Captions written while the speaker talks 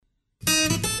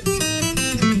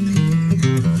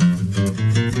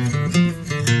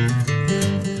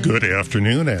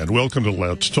afternoon, and welcome to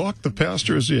Let's Talk. The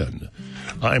Pastor is in.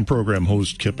 I'm program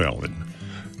host Kip Allen.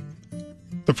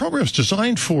 The program is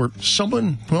designed for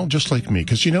someone, well, just like me,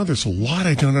 because, there's a lot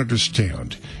I don't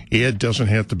understand. It doesn't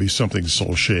have to be something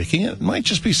soul-shaking. It might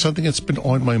just be something that's been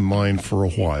on my mind for a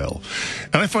while.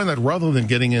 And I find that rather than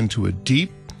getting into a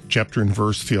deep chapter and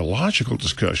verse theological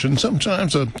discussion,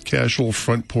 sometimes a casual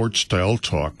front porch style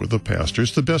talk with the pastor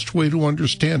is the best way to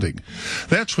understanding.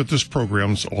 That's what this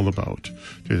program's all about.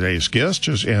 Today's guest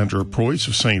is Andrew Preuss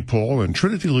of St. Paul and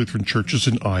Trinity Lutheran Churches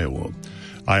in Iowa.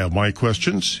 I have my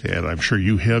questions, and I'm sure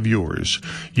you have yours.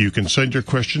 You can send your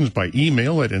questions by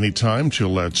email at any time to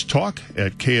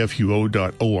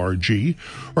letstalk@kfuo.org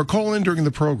or call in during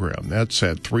the program. That's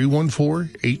at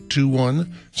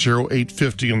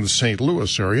 314-821-0850 in the St.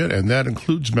 Louis area, and that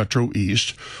includes Metro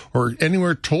East, or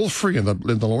anywhere toll-free in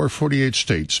the lower 48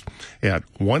 states at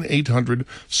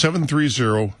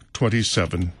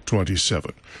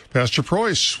 1-800-730-2727. Pastor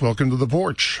Preuss, welcome to the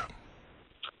porch.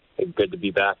 Good to be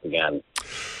back again.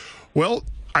 Well,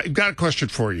 I've got a question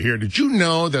for you here. Did you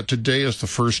know that today is the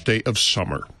first day of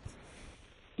summer?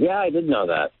 Yeah, I did know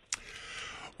that.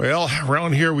 Well,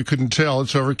 around here we couldn't tell.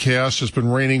 It's overcast. It's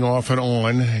been raining off and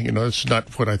on. It's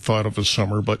not what I thought of as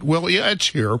summer, but, well, yeah, it's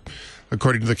here,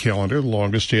 according to the calendar, the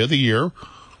longest day of the year.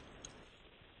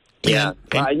 Yeah.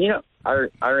 I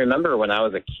remember when I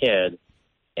was a kid,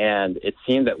 and it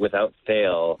seemed that without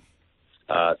fail,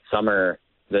 summer...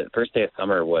 The first day of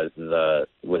summer was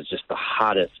just the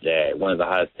hottest day, one of the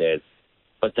hottest days.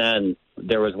 But then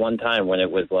there was one time when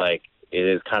it was like, it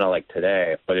is kind of like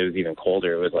today, but it was even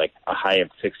colder. It was like a high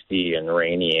of 60 and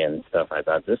rainy and stuff. I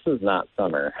thought, this is not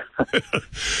summer.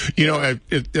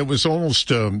 It was almost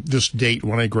this date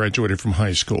when I graduated from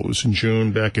high school. It was in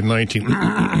June back in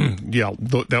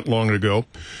that long ago.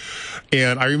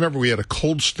 And I remember we had a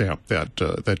cold snap that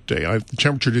day. The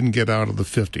temperature didn't get out of the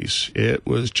 50s. It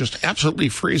was just absolutely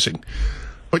freezing.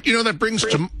 But, that brings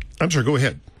to... I'm sorry, go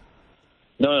ahead.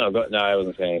 No, I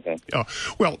wasn't saying anything.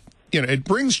 Well, it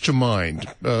brings to mind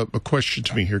a question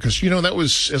to me here, because, that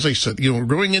was, as I said, we're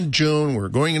going in June, we're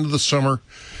going into the summer,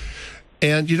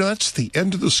 and, that's the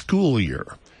end of the school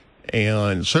year.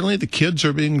 And suddenly the kids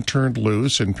are being turned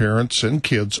loose, and parents and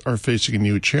kids are facing a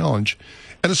new challenge,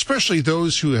 and especially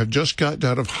those who have just gotten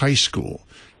out of high school,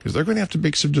 because they're going to have to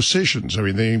make some decisions. I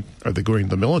mean, are they going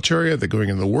to the military? Are they going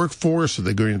in the workforce? Are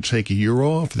they going to take a year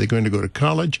off? Are they going to go to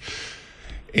college?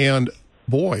 And,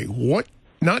 boy, what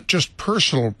not just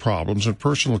personal problems and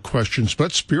personal questions,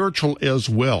 but spiritual as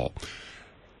well.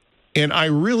 And I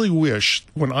really wish,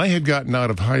 when I had gotten out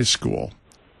of high school,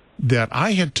 that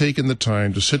I had taken the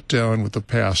time to sit down with the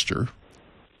pastor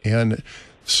and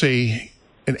say,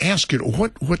 and ask it,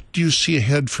 what do you see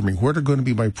ahead for me? What are going to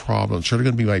be my problems? What are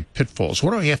going to be my pitfalls? What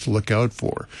do I have to look out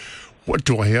for? What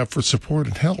do I have for support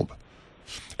and help?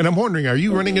 And I'm wondering, are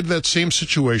you running into that same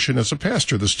situation as a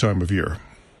pastor this time of year?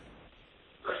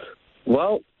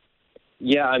 Well,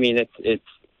 yeah, I mean,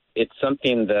 it's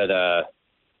something that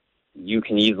you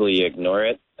can easily ignore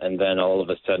it, and then all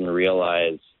of a sudden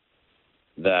realize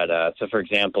that, so for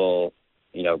example,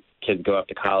 kids go up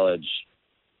to college,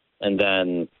 and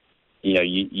then,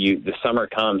 the summer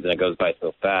comes and it goes by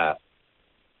so fast,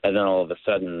 and then all of a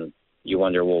sudden you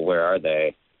wonder, well, where are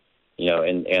they?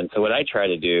 And so what I try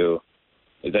to do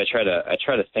is I try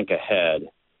to think ahead.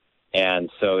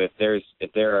 And so if there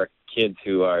are kids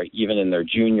who are even in their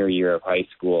junior year of high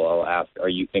school, I'll ask, are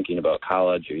you thinking about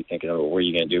college? Are you thinking about what are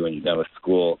you going to do when you're done with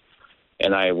school?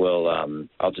 And I will,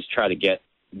 I'll just try to get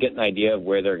an idea of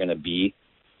where they're going to be.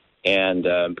 And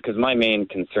because my main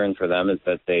concern for them is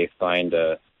that they find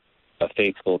a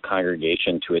faithful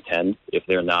congregation to attend if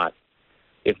they're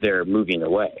moving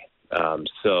away.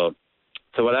 So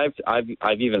what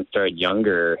I've even started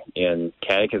younger in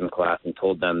catechism class and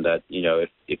told them that,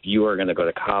 if you are going to go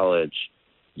to college,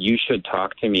 you should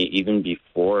talk to me even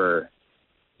before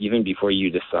you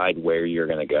decide where you're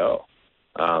going to go,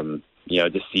 to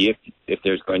see if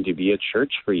there's going to be a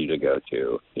church for you to go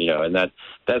to, and that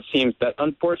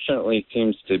unfortunately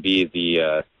seems to be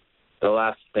the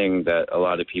last thing that a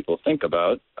lot of people think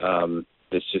about.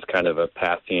 It's just kind of a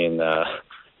passing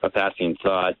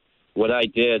thought. What I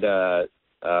did, I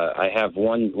have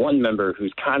one member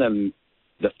who's kind of,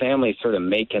 the family sort of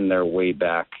making their way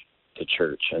back to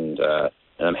church, and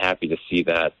I'm happy to see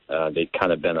that. They'd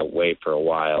kind of been away for a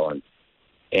while,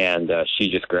 and she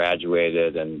just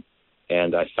graduated, and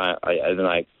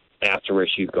I asked her where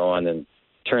she's going, and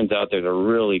turns out there's a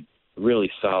really,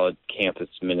 really solid campus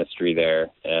ministry there,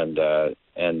 and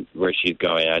where she's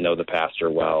going, I know the pastor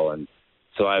well, and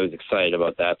so I was excited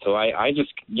about that. So I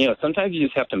just, sometimes you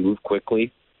just have to move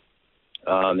quickly,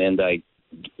 and I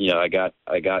I got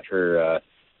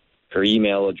her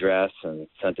email address and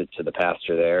sent it to the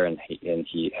pastor there, and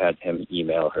he had him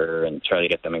email her and try to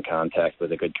get them in contact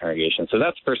with a good congregation. So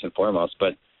that's first and foremost.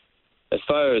 But as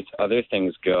far as other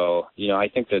things go, I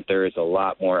think that there is a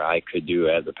lot more I could do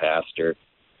as a pastor.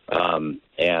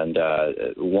 And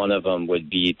one of them would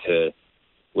be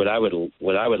what I would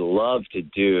love to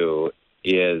do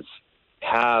is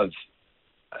have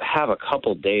a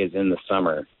couple days in the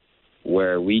summer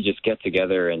where we just get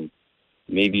together and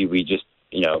maybe we just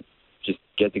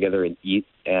get together and eat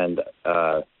and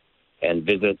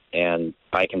visit, and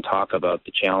I can talk about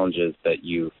the challenges that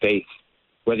you face,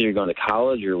 whether you're going to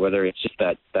college or whether it's just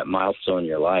that milestone in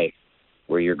your life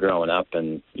where you're growing up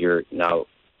and you're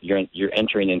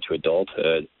entering into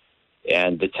adulthood,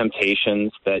 and the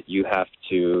temptations that you're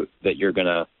going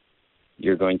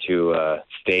to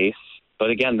face. But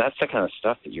again, that's the kind of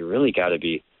stuff that you really got to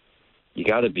be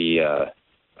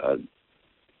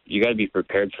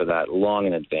prepared for that long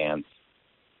in advance,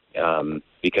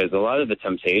 because a lot of the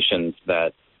temptations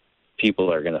that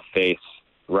people are going to face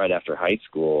right after high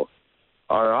school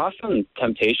are often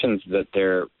temptations that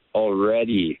they're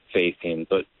already facing,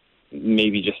 but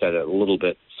maybe just at a little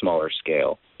bit smaller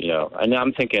scale. And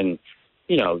I'm thinking,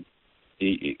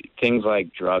 things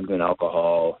like drugs and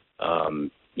alcohol,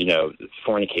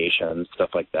 fornication, stuff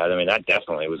like that. I mean, that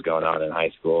definitely was going on in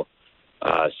high school.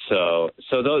 So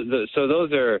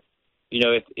those are,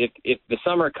 if the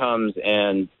summer comes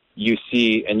and you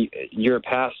see, and you're a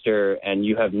pastor and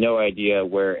you have no idea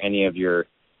where any of your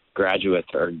graduates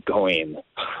are going,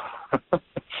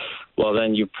 well,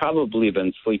 then you've probably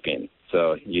been sleeping.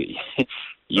 So you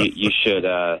should,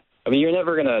 you're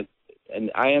never going to, and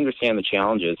I understand the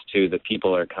challenges too, that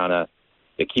people are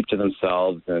they keep to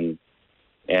themselves and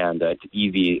it's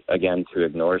easy again to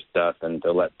ignore stuff and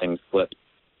to let things slip.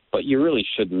 But you really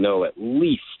should know at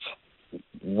least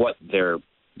what their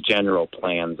general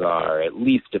plans are, at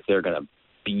least if they're going to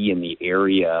be in the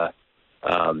area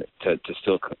to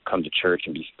still come to church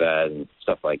and be fed and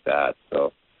stuff like that.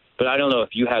 So, but I don't know if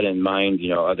you had in mind,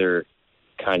 other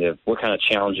what kind of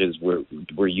challenges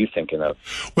were you thinking of?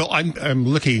 Well, I'm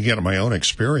looking again at my own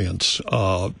experience.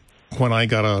 When I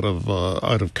got out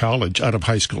of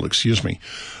high school,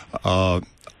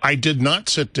 I did not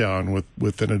sit down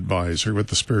with an advisor,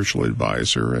 with a spiritual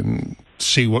advisor, and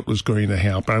see what was going to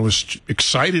happen. I was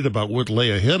excited about what lay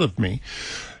ahead of me.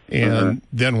 And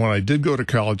then when I did go to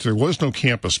college, there was no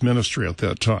campus ministry at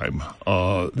that time.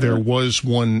 There was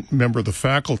one member of the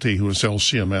faculty who was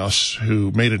LCMS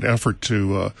who made an effort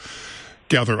to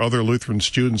gather other Lutheran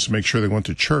students to make sure they went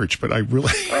to church, but I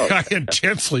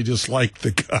intensely disliked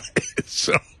the guy.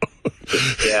 So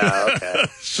yeah, okay.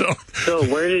 So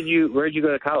where did you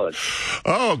go to college?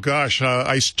 Oh gosh,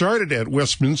 I started at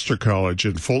Westminster College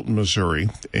in Fulton, Missouri,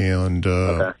 and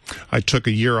I took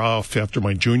a year off after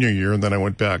my junior year, and then I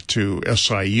went back to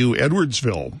SIU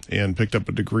Edwardsville and picked up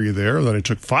a degree there. Then I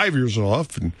took 5 years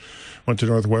off and went to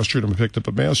Northwestern and picked up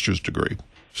a master's degree.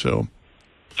 So.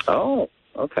 Oh,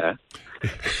 okay.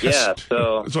 Yeah,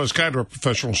 so I was kind of a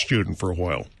professional student for a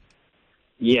while.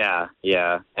 Yeah,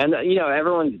 and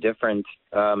everyone's different.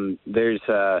 There's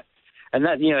and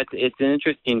that it's an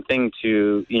interesting thing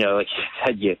to like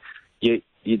you said,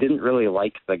 you didn't really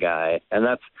like the guy, and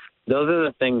those are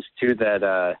the things too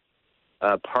that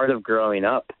part of growing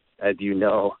up, as you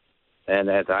know,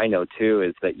 and as I know too,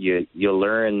 is that you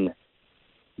learn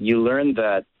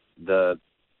that the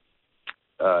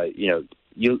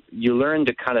you learn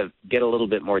to kind of get a little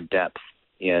bit more depth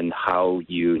in how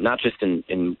you, not just in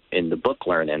the book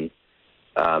learning,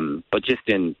 but just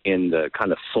in the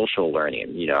kind of social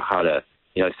learning, how to,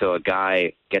 so a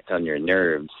guy gets on your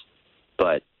nerves,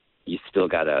 but you still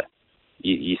gotta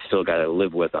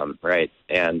live with them. Right.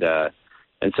 And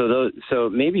so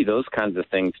maybe those kinds of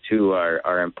things too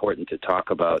are important to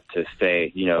talk about, to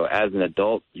say, as an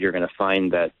adult, you're going to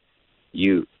find that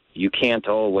you can't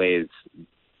always,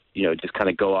 just kind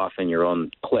of go off in your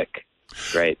own clique,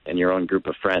 right, and your own group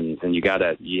of friends, and you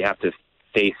have to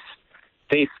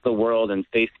face the world and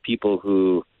face people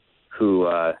who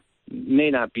may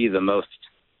not be the most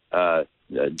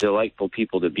delightful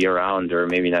people to be around, or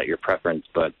maybe not your preference,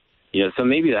 but so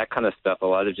maybe that kind of stuff, a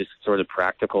lot of just sort of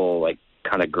practical, like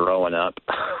kind of growing up,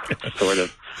 sort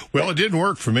of. Well, it didn't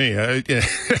work for me,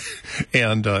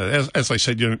 and as I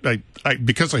said, I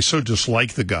because I so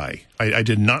disliked the guy, I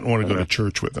did not want to go to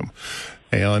church with him,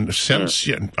 and since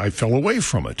I fell away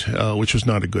from it, which was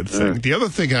not a good thing. The other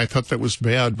thing I thought that was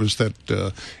bad was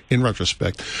that, in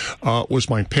retrospect, was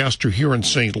my pastor here in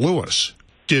St. Louis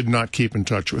did not keep in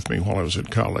touch with me while I was in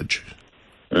college.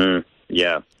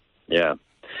 Yeah,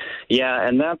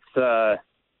 and that's.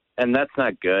 and that's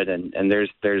not good. And there's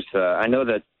I know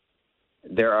that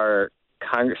there are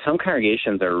some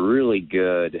congregations are really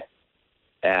good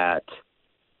at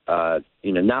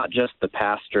not just the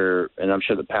pastor, and I'm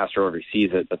sure the pastor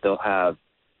oversees it, but they'll have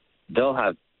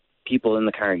people in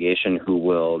the congregation who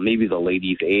will, maybe the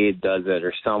ladies' aid does it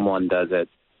or someone does it,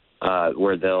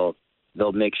 where they'll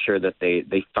make sure that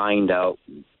they find out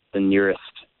the nearest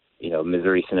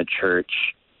Missouri Synod church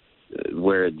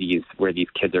where these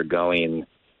kids are going,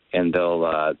 and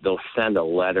they'll send a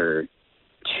letter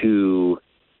to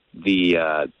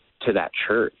that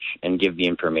church and give the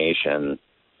information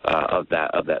of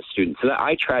that student. So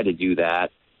I try to do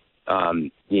that,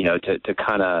 to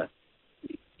kind of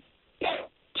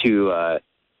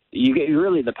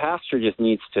the pastor just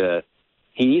needs to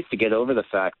get over the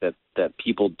fact that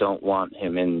people don't want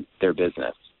him in their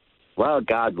business. Well,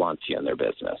 God wants you in their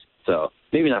business. So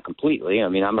maybe not completely. I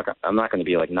mean, I'm not going to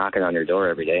be like knocking on your door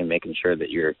every day and making sure that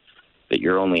you're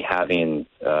only having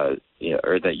or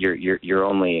that you're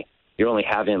only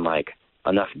having like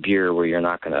enough beer where you're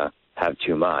not going to have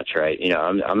too much, right?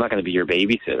 I'm not going to be your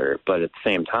babysitter, but at the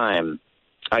same time,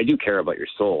 I do care about your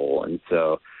soul, and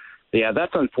so. Yeah,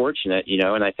 that's unfortunate,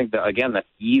 and I think that, again, that's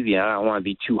easy. I don't want to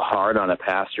be too hard on a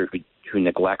pastor who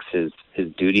neglects his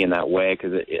duty in that way,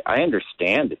 because I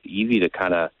understand it's easy to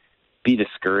kind of be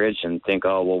discouraged and think,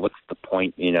 oh, well, what's the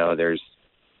point? There's,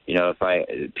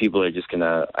 people are just going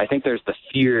to, I think there's the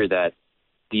fear that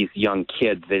these young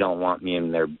kids, they don't want me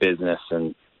in their business,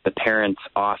 and the parents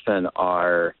are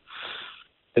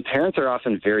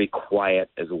often very quiet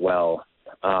as well.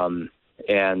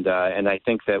 And I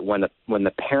think that when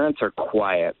the parents are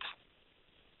quiet,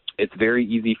 it's very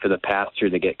easy for the pastor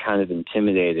to get kind of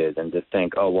intimidated and to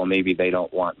think, oh, well, maybe they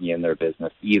don't want me in their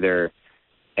business either.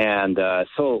 And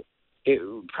so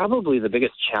probably the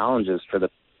biggest challenges for the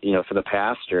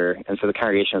pastor and for the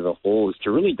congregation as a whole is to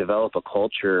really develop a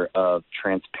culture of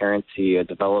transparency,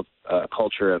 develop a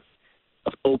culture of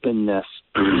openness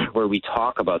where we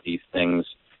talk about these things.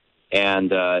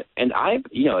 And I've,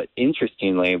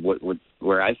 interestingly,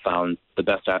 where I've found the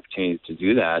best opportunity to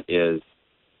do that is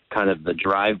kind of the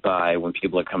drive-by when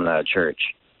people are coming out of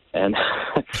church. And,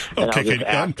 okay, can you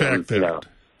unpack that?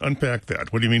 Unpack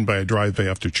that. What do you mean by a drive-by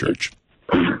after church?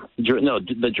 No,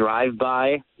 the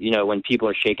drive-by, when people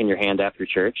are shaking your hand after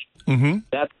church. Mm-hmm.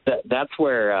 That's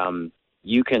where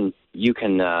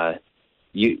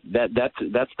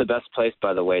that's the best place,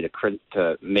 by the way,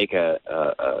 to make a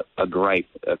gripe,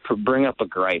 bring up a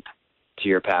gripe to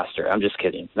your pastor. I'm just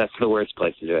kidding. That's the worst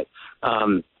place to do it.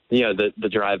 The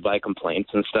drive-by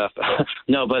complaints and stuff.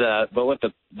 No, but what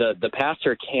the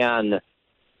pastor can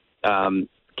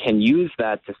use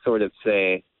that to sort of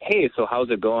say, hey, so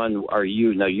how's it going? Are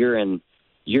you now? You're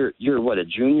what, a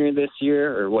junior this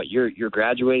year, or what? You're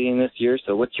graduating this year.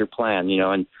 So what's your plan?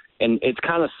 And it's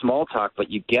kind of small talk, but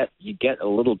you get a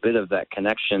little bit of that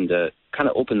connection to kind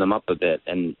of open them up a bit.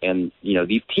 And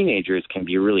these teenagers can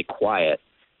be really quiet.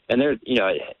 And they're,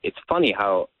 it's funny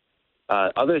how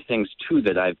other things too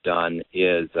that I've done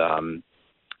is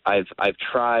I've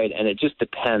tried, and it just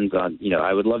depends on,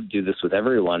 I would love to do this with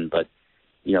everyone, but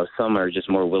some are just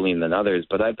more willing than others.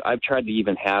 But I've tried to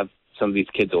even have some of these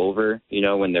kids over,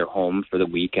 when they're home for the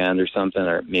weekend or something,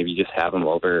 or maybe just have them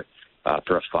over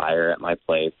for a fire at my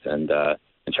place and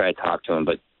try to talk to them.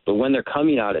 But when they're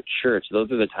coming out at church, those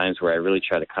are the times where I really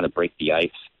try to kind of break the ice.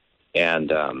 And,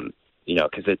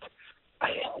 because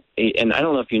and I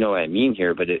don't know if you know what I mean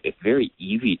here, but it's very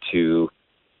easy to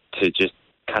just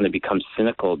kind of become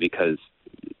cynical, because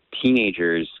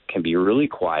teenagers can be really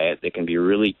quiet. They can be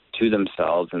really to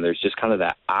themselves, and there's just kind of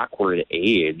that awkward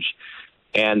age.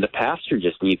 And the pastor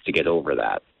just needs to get over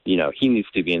that. He needs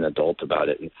to be an adult about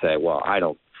it and say, well,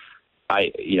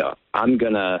 I'm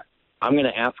gonna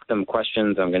ask them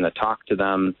questions. I'm gonna talk to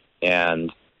them,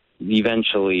 and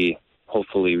eventually,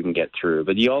 hopefully, we can get through.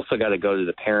 But you also got to go to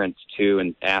the parents too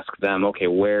and ask them, okay,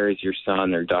 where is your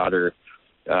son or daughter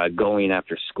going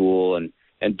after school?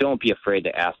 And don't be afraid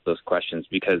to ask those questions,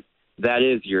 because that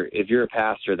is if you're a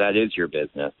pastor, that is your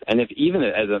business. And if even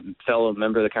as a fellow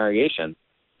member of the congregation,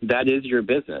 that is your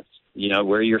business.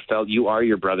 Where you are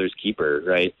your brother's keeper,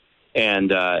 right?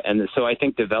 And so I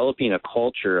think developing a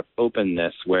culture of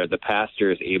openness where the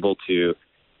pastor is able to,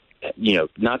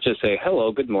 not just say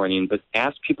hello, good morning, but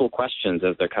ask people questions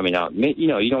as they're coming out.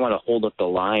 You don't want to hold up the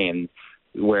line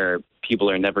where people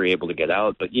are never able to get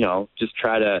out, but just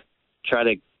try to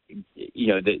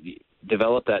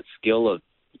develop that skill of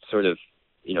sort of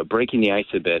breaking the ice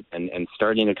a bit and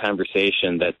starting a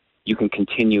conversation that you can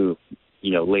continue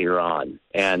later on,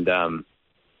 and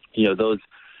those.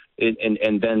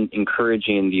 And then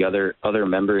encouraging the other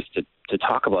members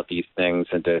talk about these things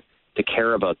and to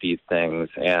care about these things.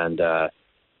 And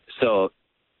so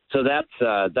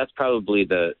that's probably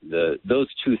those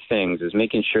two things, is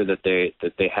making sure that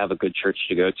they have a good church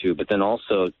to go to, but then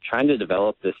also trying to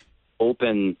develop this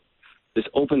open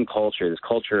culture, this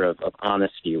culture of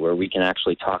honesty, where we can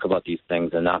actually talk about these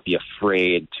things and not be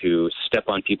afraid to step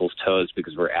on people's toes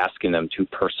because we're asking them too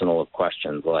personal of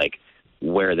questions, like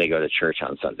where they go to church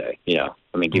on Sunday.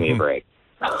 I mean, give me a break.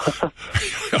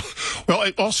 Well,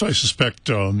 I suspect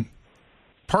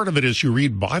part of it is you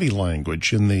read body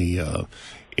language in the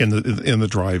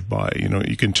drive-by.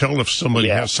 You can tell if somebody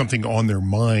has something on their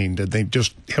mind and they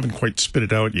just haven't quite spit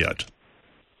it out yet.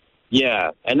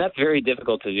 Yeah, and that's very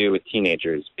difficult to do with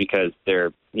teenagers because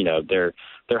they're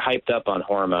hyped up on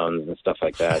hormones and stuff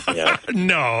like that.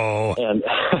 No. And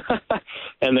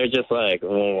and they're just like,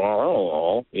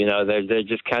 they're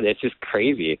just kind of, it's just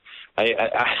crazy. I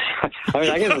mean,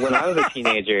 I guess when I was a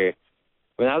teenager,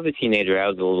 I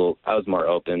was more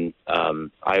open.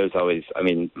 I was always,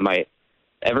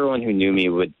 everyone who knew me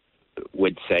would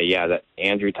say, yeah, that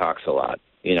Andrew talks a lot,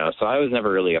 so I was never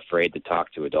really afraid to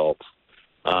talk to adults.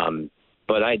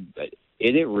 But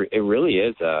it really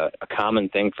is a common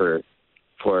thing for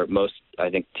most,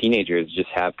 I think, teenagers. Just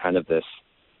have kind of this,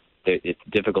 it's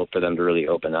difficult for them to really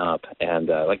open up. And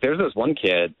like there's this one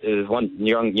kid, this one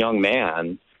young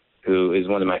man who is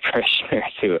one of my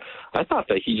parishioners who I thought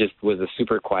that he just was a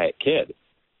super quiet kid.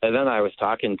 And then I was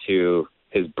talking to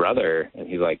his brother, and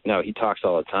he's like, no, he talks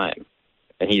all the time.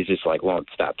 And he's just like, won't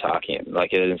stop talking.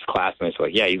 Like his classmates were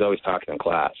like, yeah, he's always talking in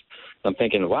class. I'm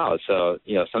thinking, wow, so,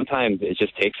 sometimes it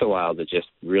just takes a while to just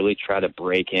really try to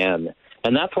break in.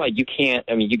 And that's why you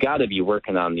got to be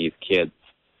working on these kids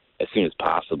as soon as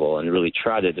possible and really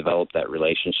try to develop that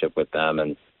relationship with them.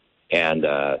 And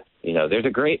there's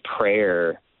a great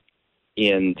prayer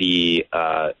in the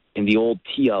old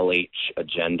TLH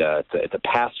agenda. It's a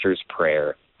pastor's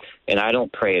prayer. And I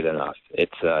don't pray it enough.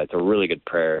 It's a really good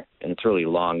prayer, and it's really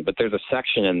long. But there's a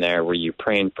section in there where you're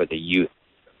praying for the youth,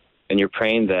 and you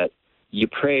pray that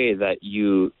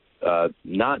you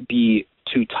not be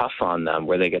too tough on them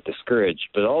where they get discouraged,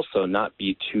 but also not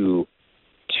be too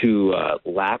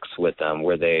lax with them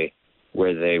where they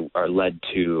are led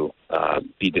to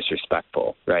be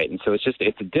disrespectful, right? And so it's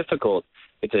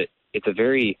a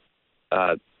very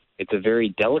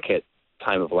delicate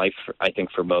time of life, I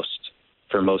think, for most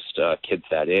kids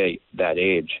that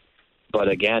age. But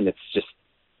again, it's just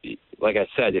like I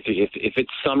said, if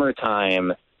it's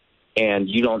summertime and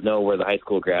you don't know where the high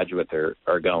school graduates are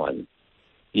going,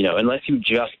 unless you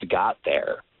just got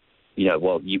there,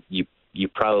 well, you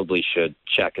probably should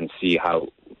check and see how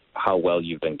well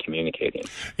you've been communicating.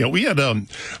 Yeah, we had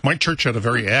my church had a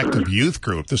very active youth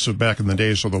group. This was back in the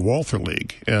days of the Walther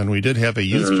League, and we did have a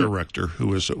youth director who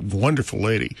was a wonderful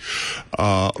lady.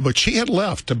 But she had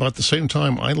left about the same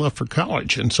time I left for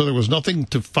college, and so there was nothing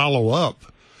to follow up,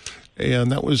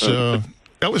 and that was a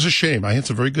shame. I had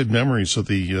some very good memories of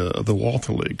the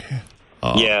Walther League.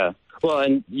 Yeah, well,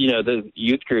 and the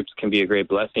youth groups can be a great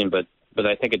blessing, but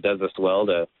I think it does us well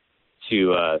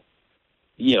to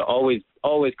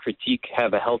always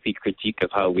have a healthy critique of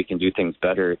how we can do things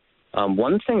better.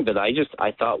 One thing that I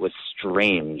thought was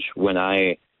strange when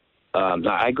I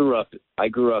grew up,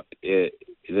 the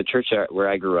church where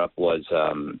I grew up was,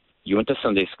 you went to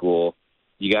Sunday school,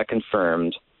 you got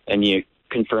confirmed, and you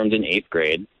confirmed in 8th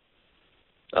grade,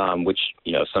 which,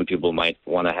 some people might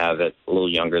want to have it a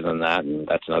little younger than that, and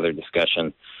that's another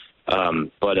discussion.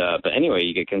 But anyway,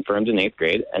 you get confirmed in 8th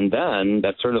grade, and then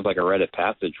that's sort of like a rite of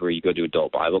passage where you go to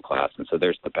adult Bible class, and so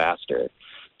there's the pastor.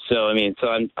 So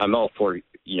I'm all for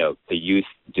the youth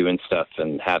doing stuff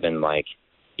and having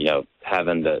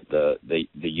having the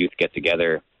youth get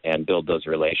together and build those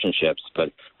relationships.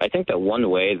 But I think that one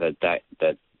way that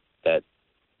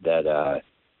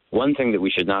one thing that we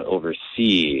should not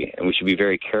oversee, and we should be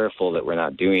very careful that we're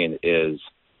not doing, is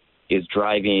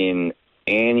driving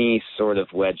any sort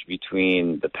of wedge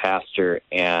between the pastor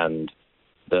and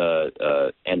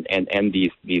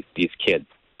these kids,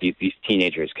 these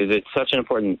teenagers, because it's such an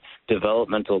important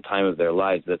developmental time of their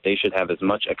lives that they should have as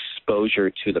much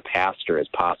exposure to the pastor as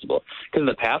possible. Because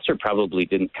the pastor probably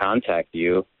didn't contact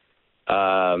you.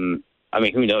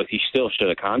 Who knows? He still should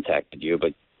have contacted you,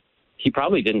 but he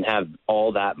probably didn't have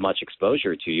all that much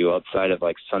exposure to you outside of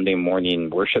like Sunday morning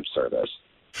worship service.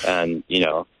 And,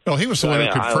 well, he was the one who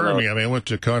confirmed me. I went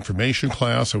to confirmation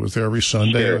class. I was there every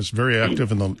Sunday. Sure. I was very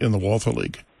active in the Walther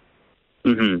League.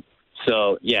 Mm-hmm.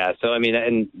 So, yeah. So,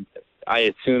 and I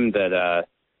assume that,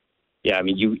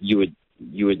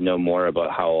 you would know more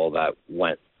about how all that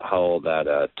went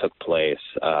took place,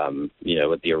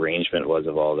 what the arrangement was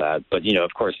of all that. But,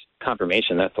 of course,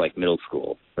 confirmation, that's like middle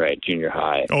school, right? Junior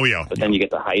high. Oh, yeah. But then you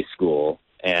get to high school,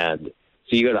 and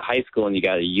so you go to high school and you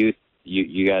got a youth,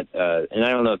 you got, and I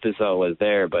don't know if this all was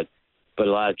there, but a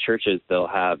lot of churches, they'll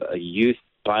have a youth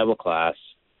Bible class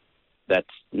that's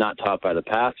not taught by the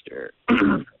pastor,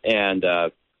 and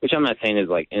which I'm not saying is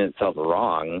like in itself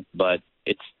wrong, but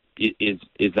is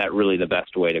that really the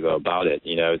best way to go about it?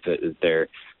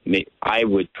 I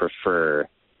would prefer,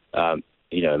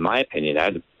 in my opinion,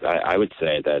 I would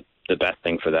say that the best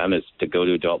thing for them is to go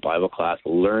to adult Bible class,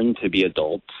 learn to be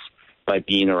adults by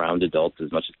being around adults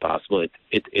as much as possible.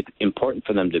 It's important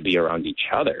for them to be around each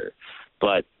other,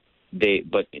 but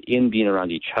in being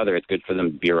around each other, it's good for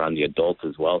them to be around the adults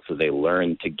as well, so they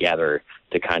learn together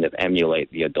to kind of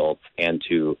emulate the adults and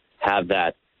to have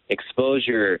that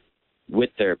exposure with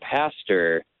their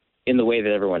pastor in the way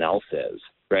that everyone else is,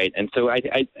 right? And so I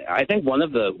think one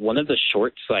of the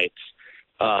short sights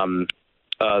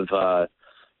of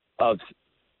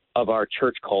our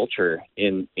church culture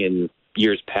in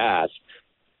years past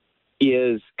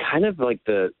is kind of like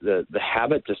the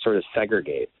habit to sort of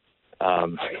segregate.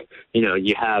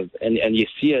 You have, and you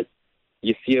see it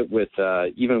with,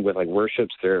 even with like worship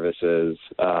services,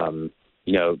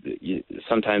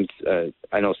 sometimes,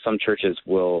 I know some churches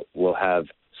will have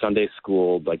Sunday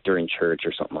school like during church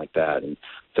or something like that. And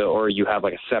so, or you have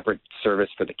like a separate service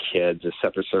for the kids, a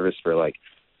separate service for like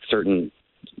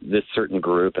this certain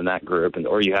group and that group. And,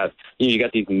 or you have, you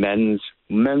got these men's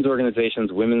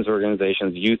organizations, women's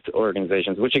organizations, youth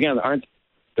organizations, which again,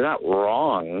 they're not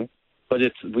wrong, but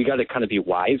we got to kind of be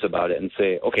wise about it and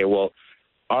say, okay, well,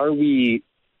 are we,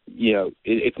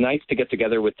 it's nice to get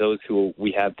together with those who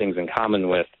we have things in common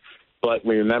with, but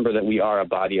we remember that we are a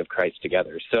body of Christ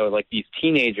together. So like these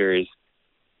teenagers,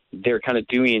 they're kind of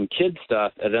doing kid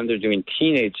stuff and then they're doing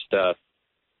teenage stuff.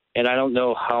 And I don't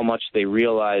know how much they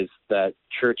realize that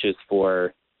church is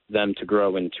for them to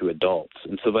grow into adults.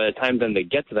 And so by the time then they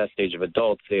get to that stage of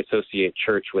adults, they associate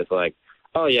church with like,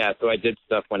 oh, yeah, so I did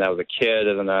stuff when I was a kid,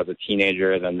 and then I was a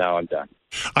teenager, and then now I'm done.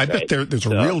 I bet there's a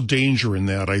real danger in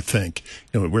that, I think,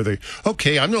 where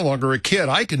I'm no longer a kid.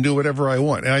 I can do whatever I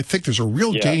want. And I think there's a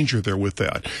real danger there with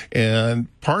that. And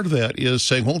part of that is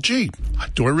saying, well, gee,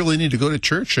 do I really need to go to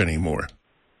church anymore?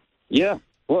 Yeah.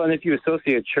 Well, and if you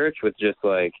associate church with just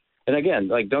like, and again,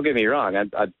 like, don't get me wrong,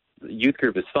 youth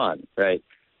group is fun, right?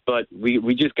 But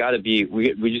we just got to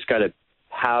we just got to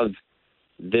have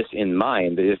this in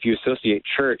mind, that if you associate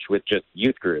church with just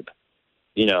youth group,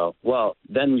 well,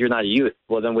 then you're not a youth.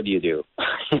 Well, then what do you do?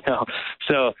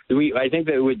 So I think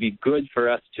that it would be good for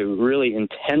us to really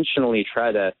intentionally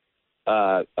try to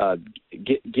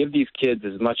give these kids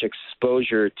as much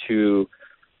exposure to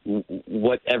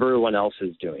what everyone else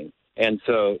is doing. And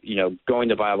so, going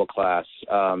to Bible class,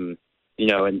 and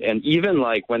even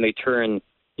like when they turn,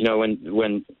 when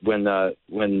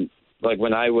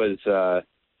I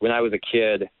was a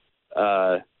kid,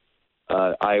 I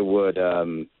would,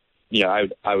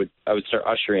 I would start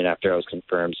ushering after I was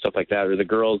confirmed, stuff like that. Or the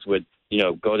girls would,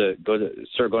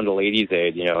 start going to Ladies'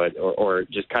 Aid, or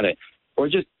just kind of, or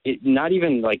just not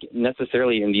even like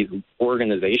necessarily in these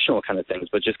organizational kind of things,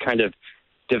 but just kind of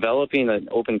developing an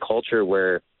open culture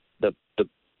where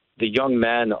the young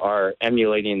men are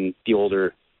emulating the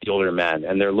older men,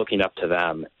 and they're looking up to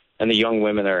them, and the young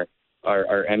women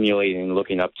are emulating and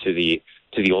looking up to the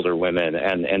older women,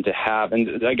 and to have,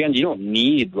 and again, you don't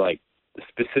need like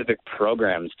specific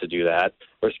programs to do that,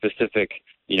 or specific,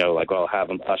 like, I'll have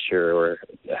them usher, or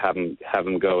have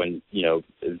them go and do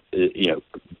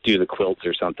the quilts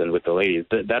or something with the ladies.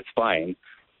 That's fine,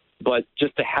 but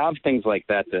just to have things like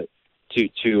that to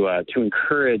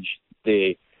encourage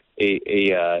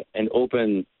an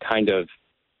open kind of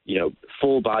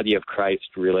full body of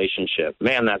Christ relationship.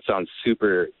 Man, that sounds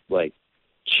super like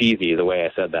cheesy the way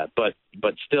I said that, but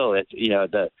still, it's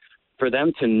for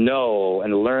them to know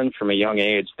and learn from a young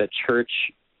age that church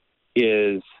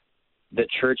is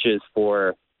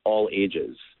for all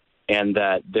ages, and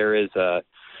that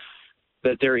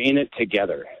that they're in it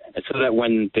together, and so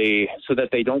that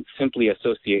they don't simply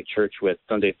associate church with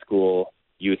Sunday school,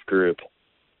 youth group.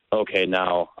 Okay,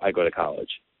 now I go to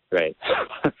college, right?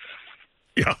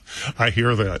 Yeah, I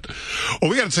hear that.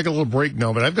 Well, we got to take a little break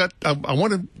now, but I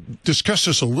want to discuss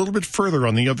this a little bit further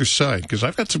on the other side, because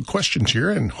I've got some questions here,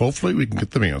 and hopefully we can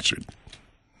get them answered.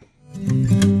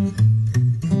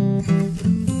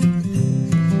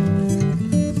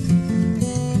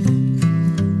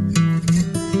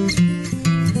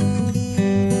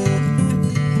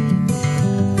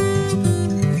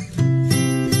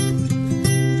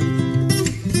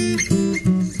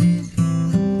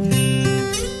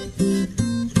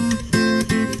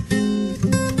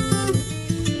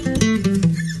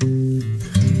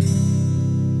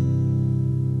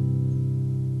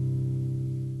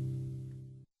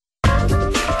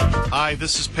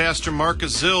 this is Pastor Mark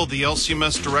Azil, the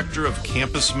LCMS Director of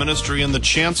Campus Ministry and the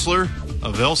Chancellor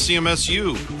of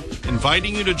LCMSU,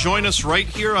 inviting you to join us right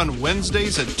here on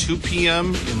Wednesdays at 2 p.m.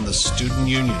 in the Student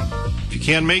Union. If you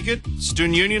can't make it,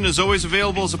 Student Union is always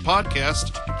available as a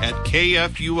podcast at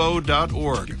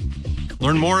kfuo.org.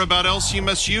 Learn more about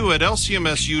LCMSU at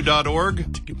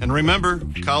lcmsu.org. And remember,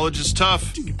 college is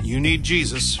tough. You need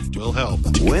Jesus. We'll help.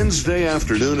 Wednesday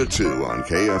afternoon at 2 on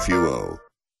KFUO.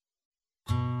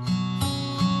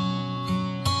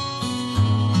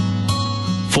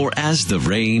 For as the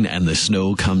rain and the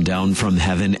snow come down from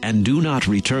heaven, and do not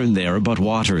return there, but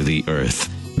water the earth,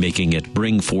 making it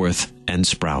bring forth and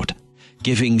sprout,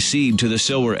 giving seed to the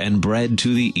sower and bread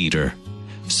to the eater,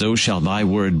 so shall my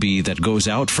word be that goes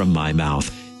out from my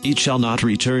mouth. It shall not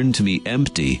return to me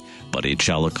empty, but it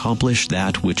shall accomplish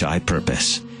that which I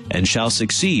purpose, and shall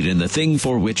succeed in the thing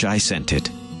for which I sent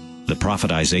it. The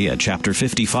prophet Isaiah chapter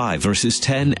 55, verses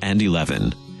 10 and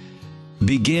 11.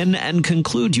 Begin and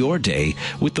conclude your day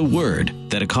with the word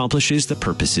that accomplishes the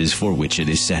purposes for which it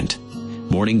is sent.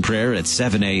 Morning prayer at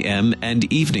 7 a.m.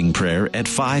 and evening prayer at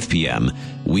 5 p.m.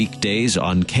 Weekdays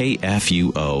on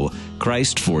KFUO.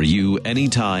 Christ for you,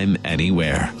 anytime,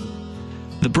 anywhere.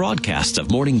 The broadcasts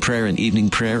of morning prayer and evening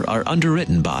prayer are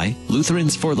underwritten by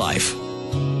Lutherans for Life.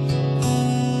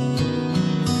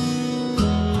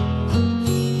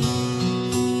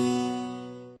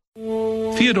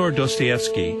 Fyodor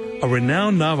Dostoevsky, a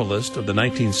renowned novelist of the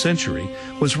 19th century,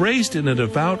 was raised in a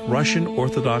devout Russian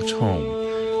Orthodox home.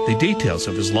 The details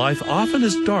of his life, often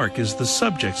as dark as the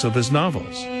subjects of his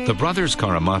novels. The Brothers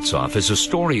Karamazov is a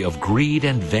story of greed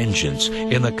and vengeance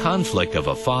in the conflict of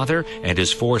a father and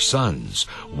his 4 sons,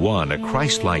 one a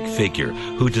Christ-like figure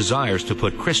who desires to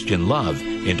put Christian love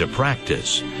into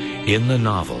practice. In the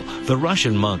novel, the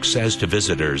Russian monk says to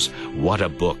visitors, "What a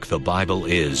book the Bible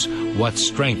is! What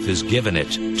strength is given it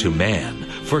to man!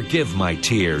 Forgive my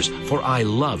tears, for I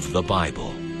love the Bible."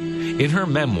 In her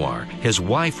memoir, his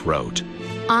wife wrote,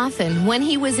 Often, when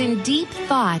he was in deep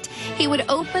thought, he would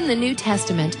open the New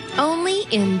Testament. Only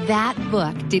in that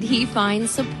book did he find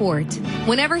support.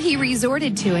 Whenever he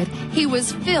resorted to it, he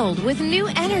was filled with new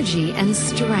energy and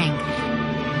strength.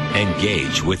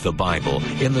 Engage with the Bible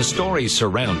in the stories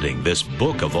surrounding this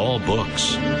book of all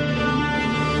books.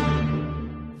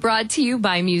 Brought to you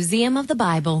by Museum of the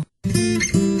Bible.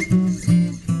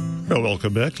 Well,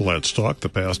 welcome back to Let's Talk. The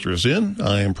pastor is in.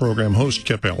 I am program host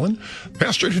Kip Allen.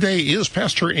 Pastor today is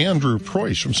Pastor Andrew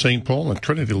Preuss from St. Paul and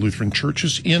Trinity Lutheran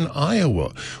Churches in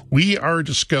Iowa. We are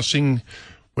discussing,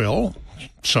 well,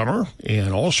 summer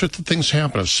and all sorts of things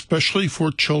happen, especially for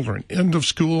children. End of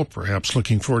school, perhaps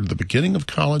looking forward to the beginning of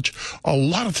college. A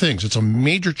lot of things. It's a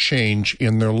major change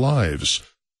in their lives.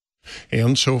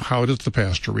 And so how does the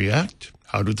pastor react?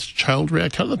 How did the child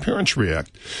react? How do the parents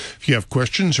react? If you have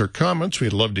questions or comments,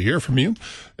 we'd love to hear from you.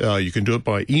 You can do it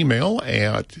by email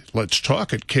at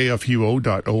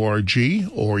letstalk@kfuo.org,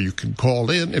 or you can call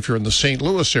in if you're in the St.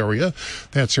 Louis area.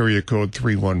 That's area code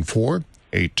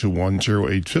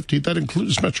 314-821-0850. That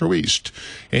includes Metro East.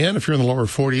 And if you're in the lower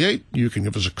 48, you can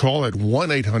give us a call at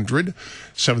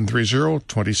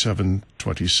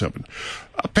 1-800-730-2727.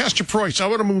 Pastor Preuss, I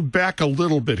want to move back a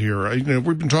little bit here.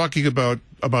 We've been talking about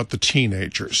the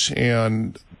teenagers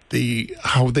and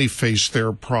how they face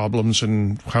their problems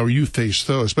and how you face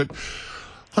those. But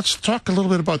let's talk a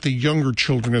little bit about the younger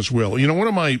children as well. You know, one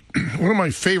of my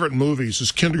favorite movies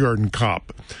is Kindergarten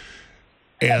Cop.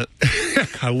 And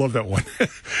I love that one.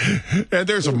 And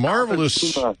there's a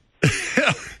marvelous I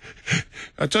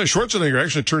tell you, Schwarzenegger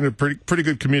actually turned a pretty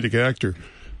good comedic actor.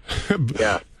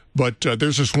 Yeah. But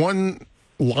there's this one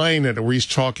line where he's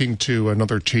talking to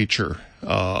another teacher,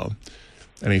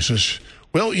 and he says,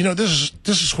 "Well, you know, this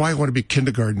is why I want to be a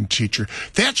kindergarten teacher.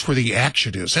 That's where the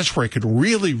action is. That's where I could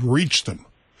really reach them."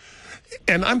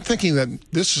 And I'm thinking that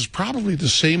this is probably the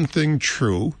same thing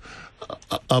true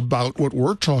about what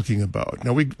we're talking about.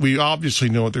 Now, we obviously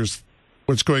know there's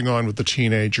what's going on with the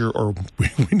teenager, or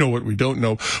we know what we don't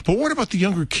know. But what about the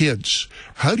younger kids?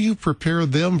 How do you prepare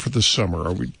them for the summer?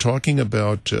 Are we talking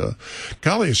about,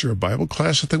 golly, is there a Bible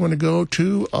class that they want to go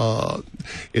to?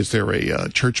 Is there a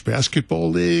church basketball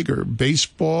league or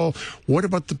baseball? What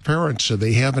about the parents? Do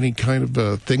they have any kind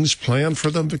of things planned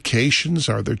for them? Vacations?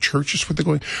 Are there churches where they're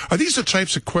going? Are these the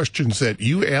types of questions that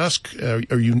you ask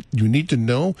or you need to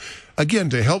know? Again,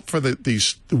 to help for the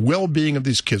well-being of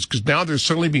these kids, because now they're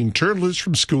suddenly being turned loose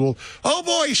from school. Oh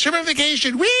boy, summer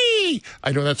vacation! Whee!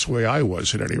 I know that's the way I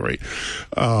was, at any rate.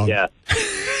 Yeah,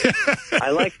 I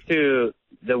like to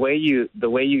the way you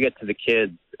get to the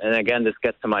kids, and again, this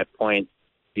gets to my point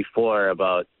before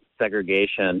about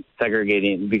segregating.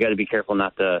 We got to be careful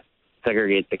not to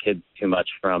segregate the kids too much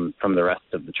from the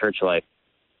rest of the church life.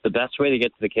 The best way to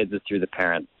get to the kids is through the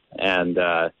parents. And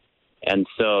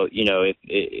so,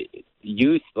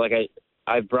 youth, like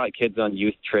I've brought kids on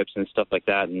youth trips and stuff like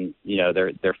that, and,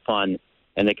 they're fun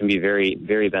and they can be very,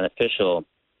 very beneficial.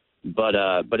 But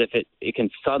if it can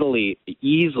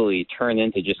easily turn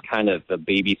into just kind of a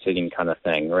babysitting kind of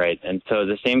thing, right? And so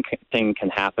the same thing can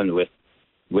happen with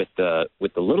the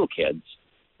little kids.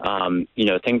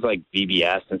 Things like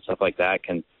VBS and stuff like that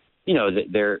can,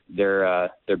 they're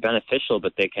beneficial,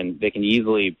 but they can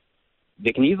easily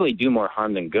do more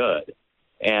harm than good.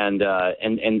 And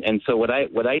so what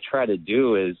I try to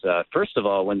do is, first of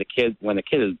all, when the kid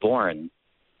is born,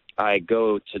 I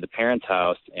go to the parents'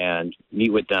 house and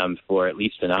meet with them for at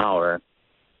least an hour,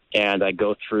 and I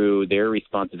go through their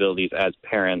responsibilities as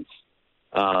parents,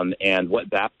 and what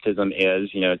baptism is,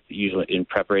 it's usually in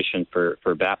preparation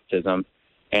for baptism,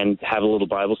 and have a little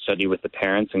Bible study with the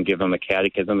parents and give them a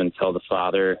catechism and tell the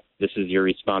father, this is your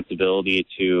responsibility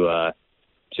to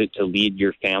lead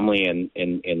your family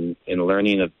in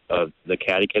learning of the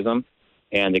catechism,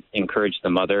 and encourage the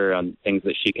mother on things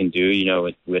that she can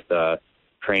do, with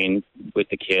praying with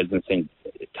the kids and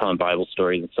telling Bible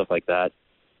stories and stuff like that.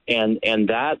 And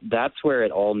that's where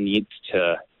it all needs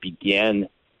to begin.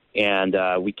 And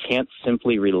we can't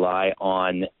simply rely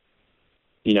on,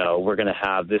 we're going to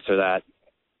have this or that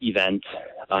event,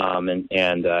 and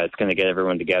it's going to get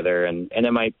everyone together, and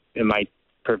it might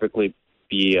perfectly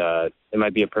be it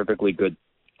might be a perfectly good,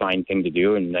 fine thing to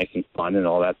do and nice and fun and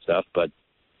all that stuff, but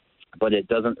it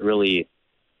doesn't really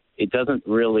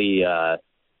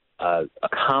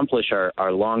accomplish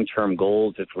our long-term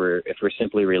goals if we're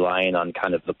simply relying on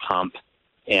kind of the pomp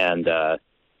and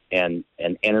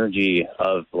energy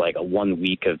of like a 1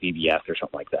 week of VBS or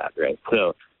something like that, right?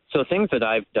 So things that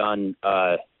I've done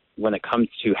when it comes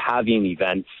to having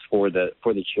events for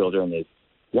the children is,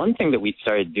 one thing that we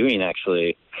started doing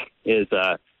actually is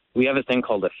we have a thing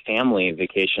called a family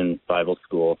vacation Bible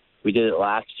school. We did it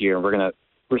last year, and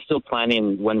we're still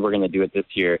planning when we're gonna do it this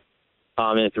year.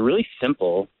 And it's really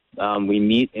simple. We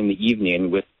meet in the evening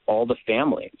with all the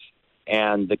families,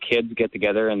 and the kids get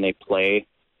together and they play,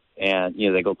 and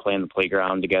they go play in the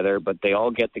playground together. But we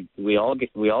all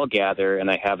gather,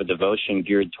 and I have a devotion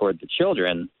geared toward the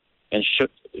children, and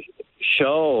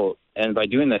show. And by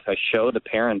doing this, I show the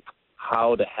parents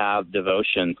how to have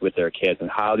devotions with their kids and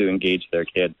how to engage their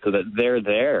kids, so that they're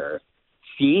there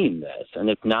seeing this, and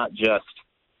it's not just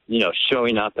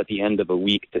showing up at the end of a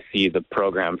week to see the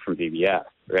program from VBS,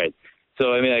 right?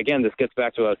 So, I mean, again, this gets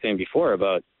back to what I was saying before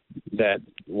about that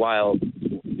while,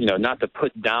 not to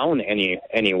put down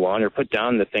anyone or put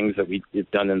down the things that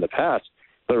we've done in the past,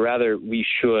 but rather we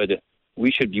should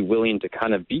be willing to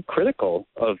kind of be critical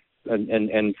of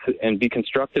and be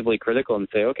constructively critical and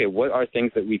say, okay, what are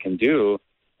things that we can do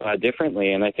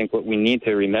differently? And I think what we need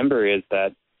to remember is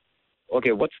that,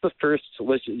 okay, what's the first,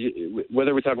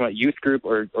 whether we're talking about youth group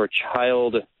or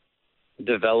child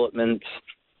development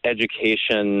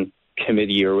education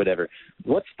committee or whatever,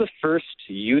 what's the first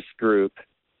youth group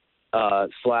 /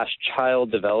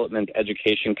 child development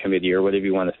education committee, or whatever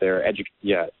you want to say,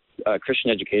 or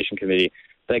Christian education committee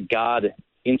that God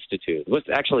instituted? What's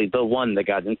actually the one that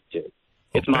God instituted?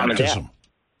 It's mom baptism. and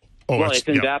dad. Well, it's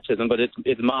in baptism, but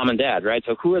it's mom and dad, right?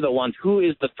 So who are the ones? Who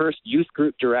is the first youth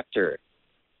group director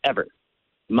ever?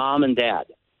 Mom and dad,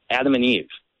 Adam and Eve,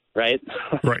 right?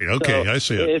 Right. Okay, I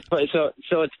see it.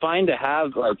 So it's fine to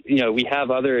have, we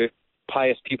have other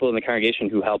pious people in the congregation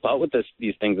who help out with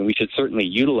these things, and we should certainly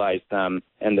utilize them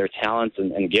and their talents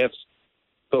and gifts.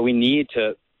 But we need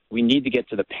to get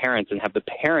to the parents and have the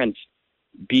parents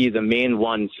be the main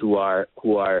ones who are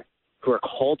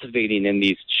cultivating in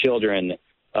these children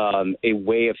a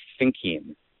way of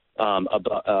thinking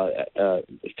about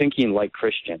thinking like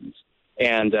Christians,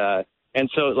 and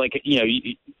so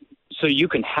so you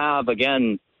can have,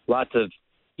 again, lots of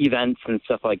events and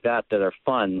stuff like that are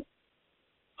fun,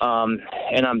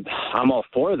 and I'm all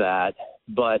for that,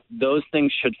 but those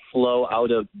things should flow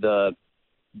out of the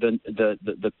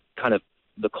kind of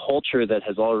the culture that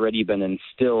has already been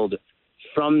instilled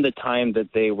from the time that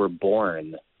they were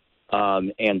born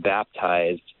and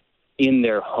baptized in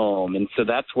their home. And so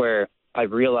that's where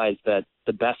I've realized that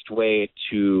the best way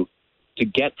to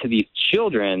get to these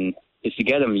children is to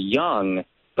get them young,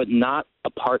 but not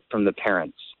apart from the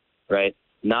parents, right?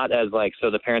 Not as so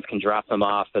the parents can drop them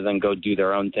off and then go do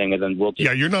their own thing, and then we'll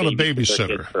just you're not a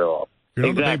babysitter.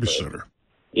 You're not a babysitter.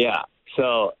 Yeah.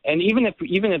 So, and even if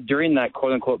during that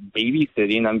quote unquote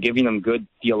babysitting, I'm giving them good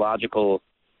theological,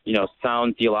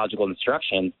 sound theological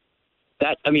instruction,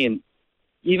 that, I mean,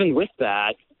 even with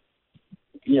that,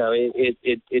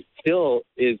 it still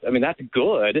is. I mean, that's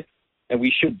good, and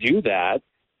we should do that,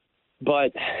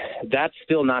 but that's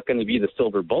still not going to be the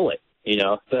silver bullet.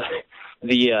 The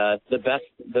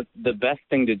best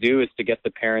thing to do is to get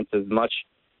the parents as much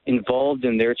involved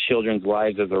in their children's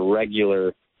lives as a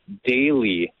regular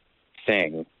daily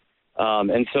thing.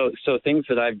 And so things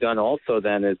that I've done also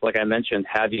then is, like I mentioned,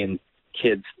 having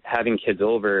kids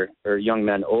over, or young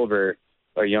men over,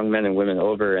 or young men and women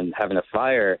over, and having a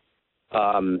fire,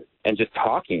 and just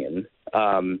talking.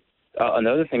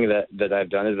 Another thing that I've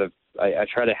done is I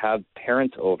try to have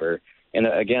parents over, and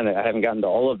again, I haven't gotten to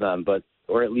all of them,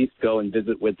 or at least go and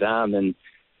visit with them and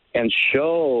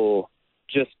show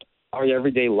just our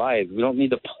everyday lives. We don't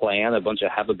need to plan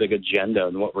have a big agenda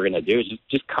and what we're going to do.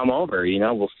 Just come over,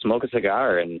 we'll smoke a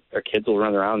cigar, and our kids will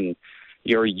run around, and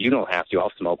you don't have to.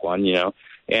 I'll smoke one,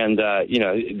 and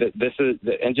this is,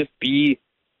 and just be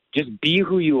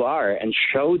who you are and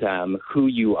show them who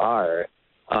you are,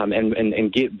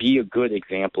 and be a good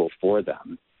example for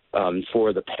them,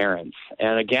 for the parents.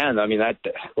 And again, I mean, that,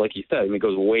 like you said, it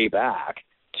goes way back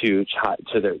to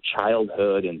their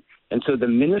childhood, and so the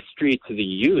ministry to the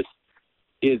youth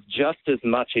is just as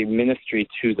much a ministry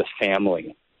to the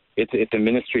family. It's a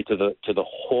ministry to the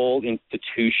whole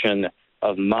institution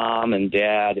of mom and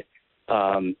dad,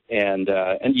 and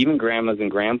even grandmas and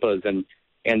grandpas, and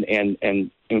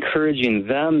encouraging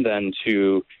them then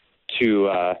to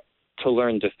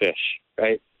learn to fish,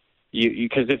 right?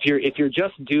 Because if you're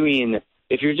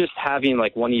just having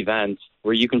like one event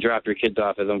where you can drop your kids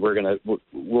off, and then we'll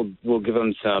give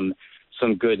them some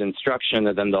good instruction,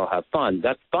 and then they'll have fun.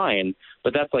 That's fine,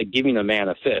 but that's like giving a man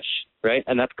a fish, right?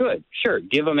 And that's good. Sure,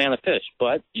 give a man a fish,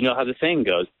 but you know how the saying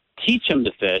goes: teach him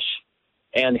to fish,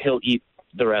 and he'll eat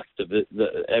the rest of the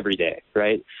every day,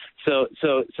 right? So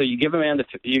you give a man a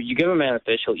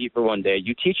fish, he'll eat for one day.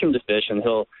 You teach him to fish, and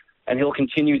he'll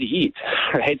continue to eat,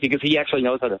 right? Because he actually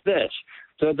knows how to fish.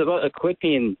 So it's about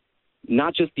equipping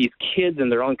not just these kids in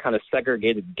their own kind of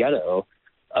segregated ghetto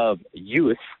of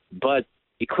youth, but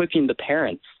equipping the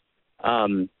parents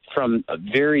from a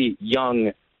very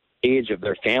young age of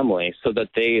their family, so that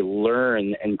they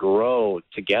learn and grow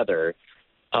together.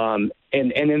 And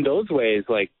in those ways,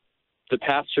 like the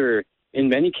pastor, in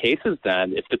many cases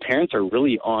then, if the parents are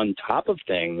really on top of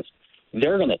things,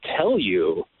 they're going to tell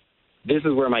you, this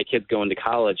is where my kid's going to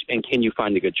college, and can you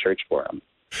find a good church for them?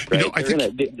 Right?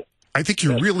 I think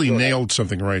you really nailed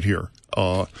something right here.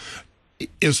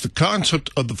 Is the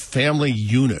concept of the family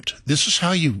unit. This is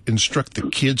how you instruct the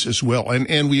kids as well.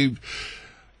 And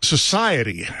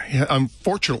society,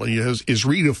 unfortunately, is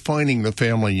redefining the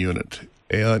family unit.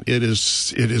 And it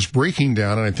is breaking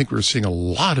down, and I think we're seeing a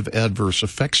lot of adverse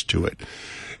effects to it.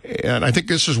 And I think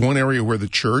this is one area where the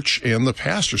church and the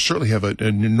pastor certainly have an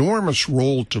enormous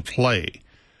role to play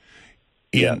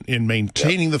in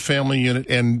maintaining the family unit,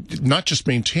 and not just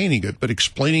maintaining it, but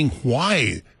explaining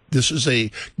why this is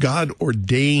a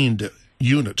God-ordained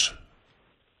unit.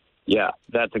 Yeah,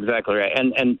 that's exactly right.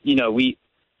 And we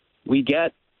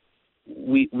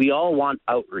all want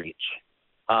outreach.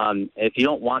 If you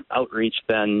don't want outreach,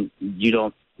 then you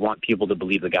don't want people to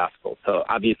believe the gospel. So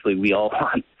obviously we all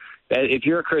want, if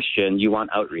you're a Christian, you want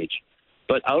outreach.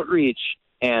 But outreach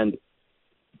and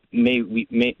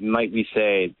might we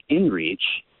say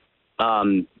in-reach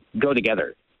go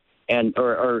together.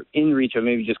 Or in-reach, or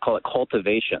maybe just call it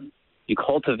cultivation. You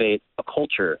cultivate a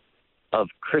culture of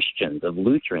Christians, of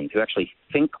Lutherans, who actually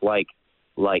think like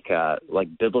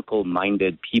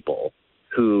biblical-minded people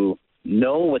who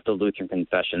know what the Lutheran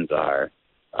confessions are.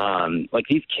 Like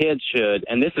these kids should,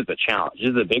 and this is a challenge.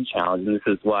 This is a big challenge, and this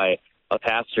is why a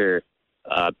pastor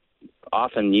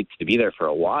often needs to be there for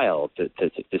a while to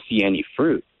see any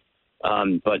fruit.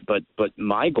 But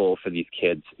my goal for these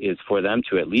kids is for them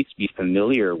to at least be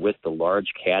familiar with the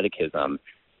large catechism,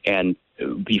 and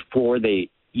before they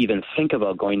even think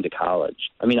about going to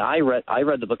college. I mean, I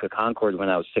read the Book of Concord when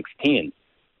I was 16,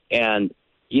 and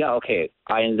yeah, okay,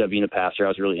 I ended up being a pastor. I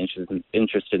was really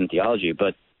interested in theology,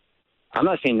 but I'm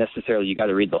not saying necessarily you got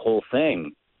to read the whole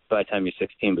thing by the time you're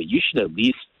 16, but you should at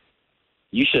least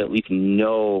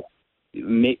know.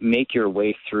 Make your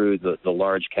way through the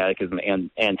large catechism and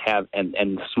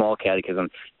the small catechism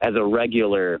as a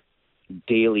regular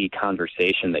daily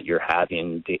conversation that you're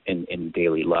having in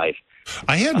daily life.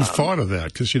 I hadn't thought of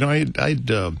that because I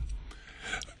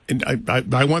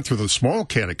went through the small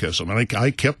catechism, and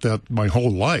I kept that my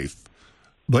whole life.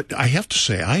 But I have to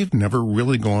say, I've never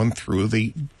really gone through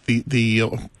the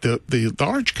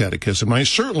large catechism. I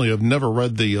certainly have never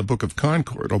read the Book of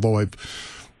Concord, although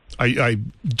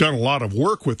I've done a lot of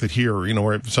work with it here.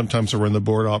 Sometimes I run the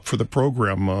board op for the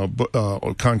program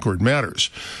Concord Matters.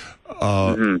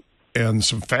 And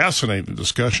some fascinating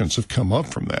discussions have come up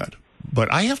from that.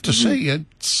 But I have to say, and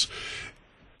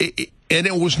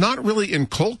it was not really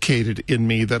inculcated in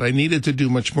me that I needed to do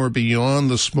much more beyond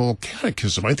the small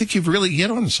catechism. I think you've really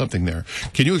hit on something there.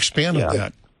 Can you expand on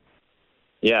that?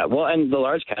 Yeah, well, and the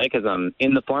large catechism,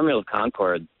 in the Formula of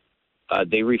Concord,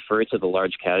 they refer to the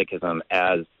large catechism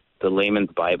as the layman's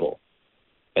Bible.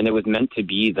 And it was meant to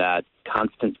be that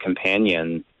constant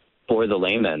companion for the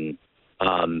layman,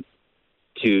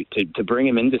 to bring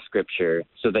him into Scripture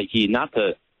so that he, not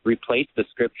to replace the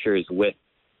Scriptures with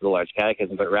the large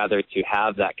catechism, but rather to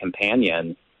have that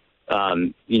companion.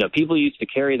 People used to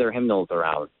carry their hymnals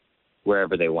around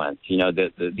wherever they went.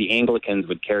 The Anglicans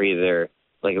would carry their,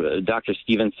 like Dr.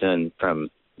 Stevenson from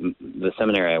the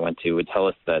seminary I went to would tell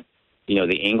us that,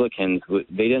 the Anglicans,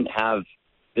 they didn't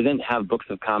have books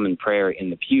of common prayer in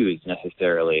the pews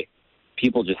necessarily.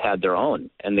 People just had their own,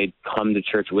 and they'd come to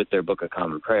church with their book of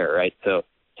common prayer, right? So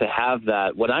to have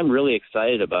that, what I'm really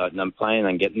excited about, and I'm planning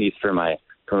on getting these for my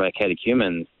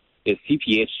catechumens, is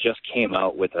CPH just came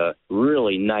out with a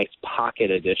really nice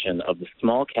pocket edition of the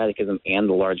small catechism and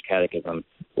the large catechism,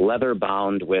 leather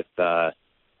bound with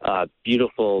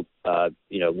beautiful,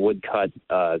 woodcut,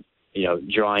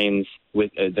 drawings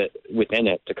within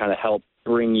it to kind of help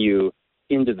bring you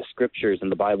into the Scriptures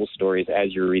and the Bible stories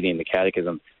as you're reading the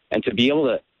catechism. And to be able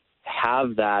to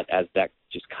have that as that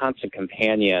just constant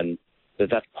companion,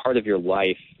 that's part of your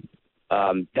life,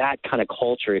 that kind of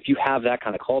culture, if you have that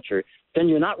kind of culture, then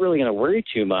you're not really going to worry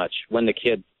too much when the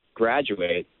kid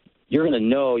graduates. You're going to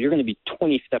know, you're going to be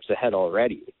 20 steps ahead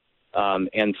already,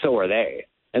 and so are they.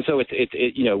 And so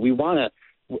we want to,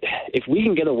 if we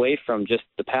can get away from just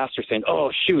the pastor saying,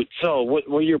 "Oh shoot, so what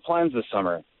are your plans this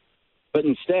summer?" But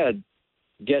instead,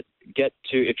 get to,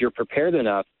 if you're prepared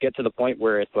enough, get to the point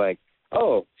where it's like,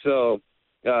 "Oh, so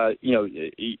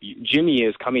Jimmy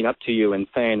is coming up to you and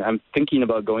saying, I'm thinking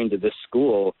about going to this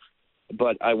school,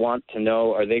 but I want to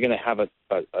know, are they going to have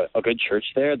a good church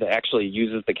there that actually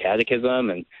uses the catechism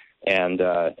and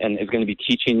is going to be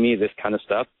teaching me this kind of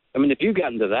stuff?" I mean, if you've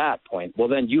gotten to that point, well,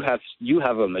 then you have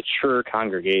a mature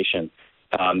congregation,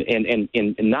 and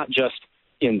not just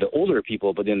in the older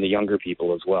people, but in the younger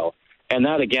people as well. And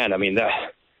that, again, I mean,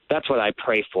 that's what I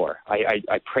pray for.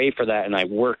 I pray for that, and I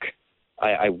work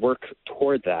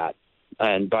toward that.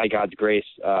 And by God's grace,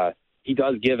 He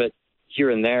does give it here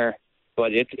and there,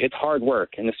 but it's hard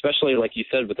work. And especially, like you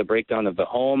said, with the breakdown of the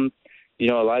home, a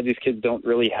lot of these kids don't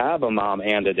really have a mom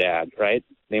and a dad, right?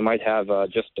 They might have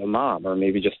just a mom or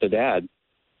maybe just a dad,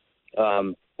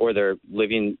 or they're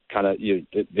living kind of,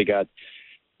 they got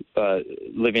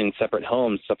living in separate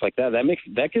homes, stuff like that.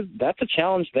 That's a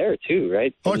challenge there too,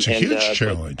 right? Oh, it's a huge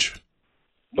challenge.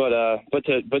 But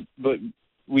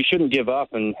we shouldn't give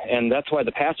up, and that's why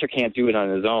the pastor can't do it on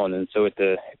his own. And so it's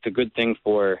a good thing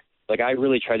for, like, I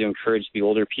really try to encourage the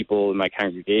older people in my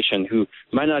congregation who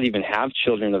might not even have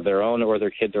children of their own, or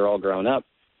their kids are all grown up,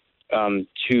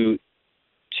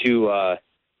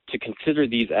 to consider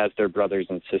these as their brothers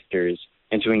and sisters,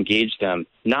 and to engage them,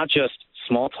 not just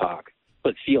small talk,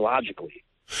 but theologically,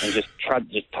 and just try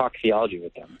to talk theology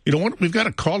with them. You know what? We've got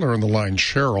a caller on the line,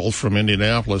 Cheryl from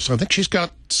Indianapolis. I think she's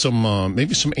got some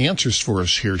maybe some answers for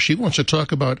us here. She wants to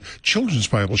talk about children's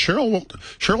Bible.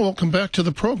 Cheryl, welcome back to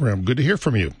the program. Good to hear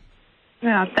from you.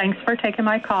 Yeah, thanks for taking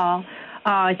my call.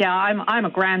 I'm a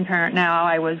grandparent now.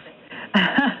 I was,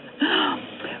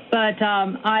 but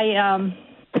I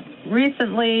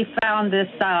recently found this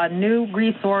new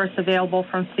resource available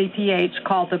from CPH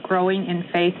called the Growing in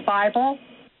Faith Bible.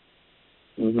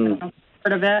 Mm-hmm.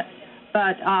 Heard of it?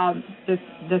 But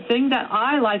the thing that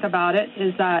I like about it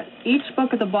is that each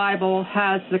book of the Bible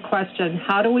has the question,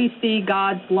 how do we see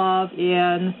God's love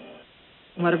in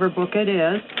whatever book it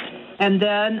is? And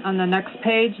then on the next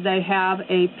page, they have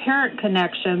a parent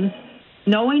connection.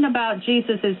 Knowing about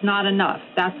Jesus is not enough.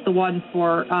 That's the one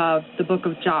for the book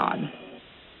of John.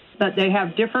 But they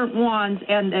have different ones,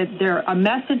 and they're a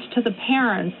message to the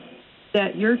parents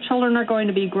that your children are going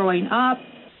to be growing up,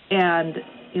 and,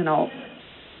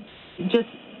 just,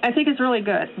 I think it's really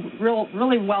good,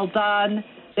 really well done.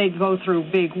 They go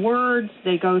through big words.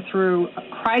 They go through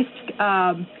Christ,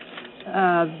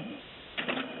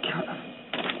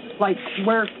 like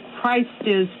where Christ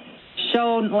is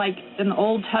shown, like in the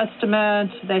Old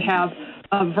Testament. They have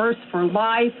a verse for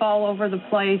life all over the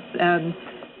place, and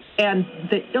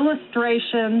the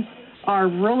illustrations are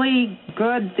really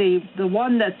good. The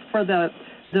one that's for the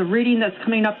reading that's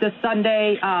coming up this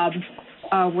Sunday,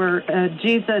 where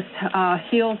Jesus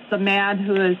heals the man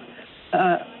who is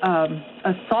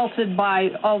assaulted by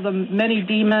all the many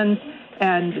demons,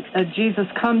 and Jesus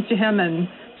comes to him and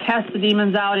casts the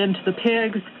demons out into the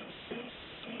pigs.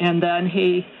 And then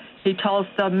he tells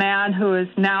the man who is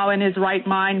now in his right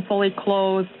mind, fully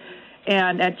clothed,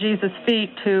 and at Jesus'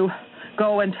 feet to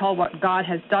go and tell what God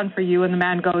has done for you, and the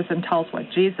man goes and tells what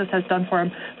Jesus has done for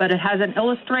him. But it has an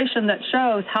illustration that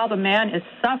shows how the man is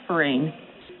suffering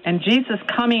and Jesus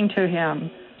coming to him.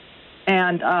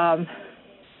 And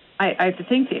I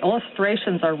think the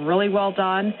illustrations are really well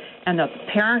done, and the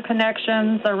parent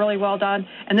connections are really well done.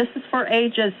 And this is for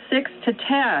ages 6 to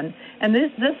 10, and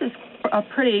this is a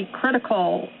pretty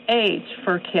critical age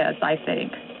for kids, I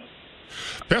think.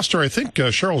 Pastor, I think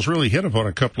Cheryl's really hit upon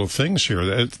a couple of things here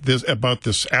about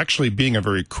this actually being a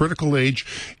very critical age,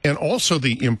 and also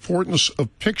the importance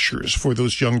of pictures for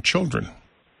those young children.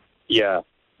 Yeah,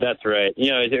 that's right.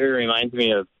 You know, it reminds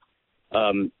me of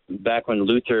back when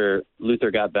Luther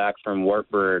got back from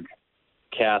Wartburg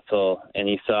Castle, and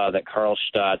he saw that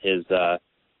Karlstadt, his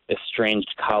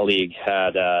estranged colleague,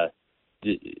 had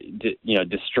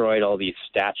destroyed all these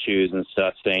statues and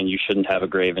stuff, saying you shouldn't have a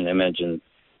graven image, and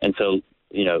so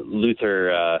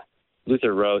Luther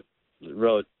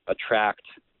wrote a tract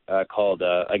called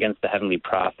Against the Heavenly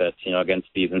Prophets, against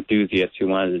these enthusiasts who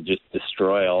wanted to just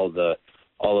destroy all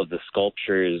of the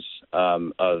sculptures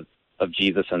of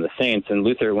Jesus and the saints. And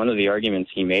Luther, one of the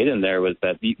arguments he made in there was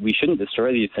that we shouldn't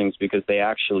destroy these things because they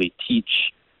actually teach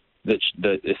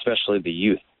especially the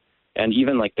youth. And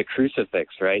even like the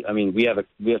crucifix, right? I mean, we have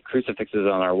crucifixes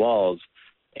on our walls,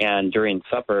 and during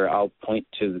supper, I'll point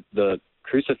to the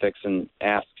crucifix and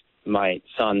ask my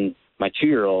son, my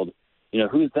 2-year-old,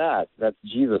 who's that? That's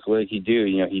Jesus. What did he do?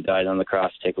 He died on the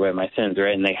cross to take away my sins,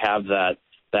 right? And they have that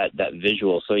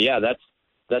visual. So yeah, that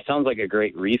sounds like a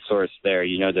great resource there,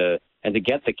 to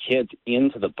get the kids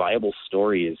into the Bible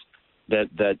stories,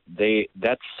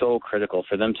 that's so critical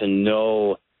for them to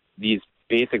know these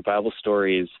basic Bible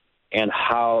stories and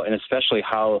especially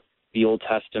how the Old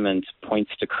Testament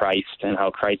points to Christ and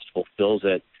how Christ fulfills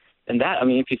it. And that, I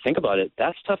mean, if you think about it,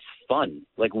 that stuff's fun.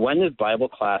 Like, when is Bible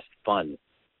class fun?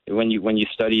 When you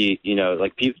study,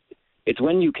 it's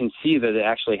when you can see that it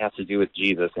actually has to do with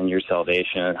Jesus and your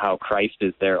salvation and how Christ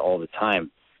is there all the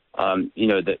time.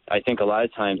 That I think a lot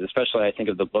of times, especially I think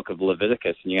of the book of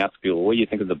Leviticus, and you ask people, what do you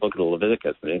think of the book of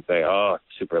Leviticus? And they say, oh,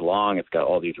 it's super long. It's got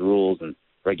all these rules and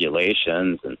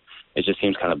regulations, and it just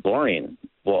seems kind of boring.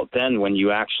 Well, then when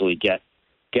you actually get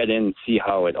in and see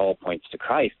how it all points to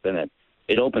Christ, then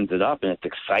it opens it up, and it's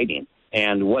exciting.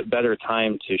 And what better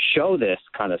time to show this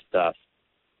kind of stuff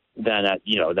than at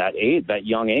that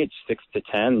young age, 6 to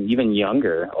 10, even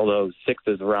younger. Although 6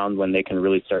 is around when they can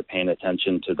really start paying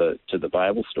attention to the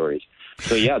Bible stories.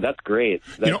 So yeah, that's great.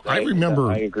 I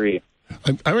remember. I agree.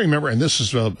 I remember, and this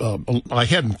is I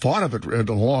hadn't thought of it in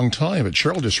a long time, but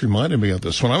Cheryl just reminded me of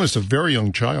this. When I was a very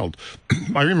young child,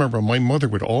 I remember my mother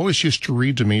would always used to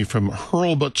read to me from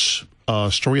Hurlbut's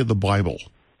Story of the Bible,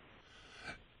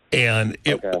 and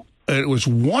it was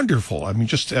wonderful. I mean,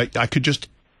 I could just.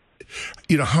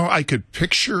 How I could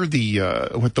picture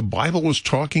what the Bible was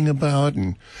talking about,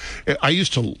 and I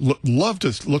used to love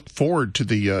to look forward to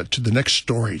the next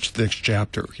story, to the next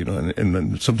chapter, and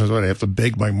then sometimes I'd have to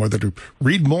beg my mother to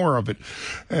read more of it,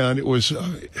 and it was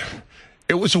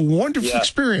a wonderful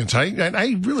experience.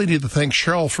 I really need to thank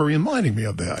Cheryl for reminding me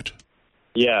of that.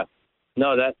 Yeah,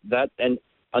 no, that and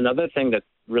another thing that's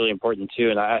really important too,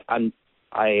 and I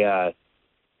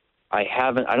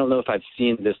don't know if I've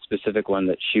seen this specific one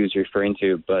that she was referring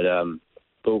to, but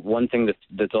one thing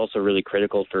that's also really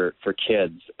critical for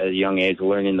kids at a young age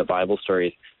learning the Bible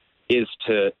stories is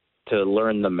to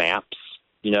learn the maps.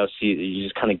 So you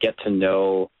just kind of get to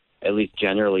know, at least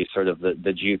generally, sort of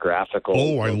the geographical.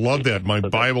 Oh, I love that. My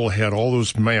Bible had all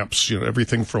those maps.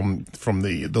 Everything from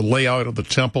the layout of the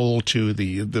temple to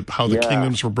how the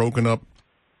kingdoms were broken up.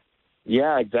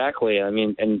 Yeah, exactly. I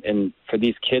mean, and for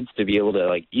these kids to be able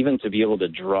to even to be able to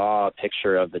draw a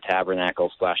picture of the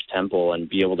tabernacle / temple and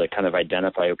be able to kind of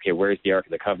identify, okay, where's the Ark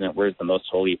of the Covenant? Where's the most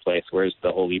holy place? Where's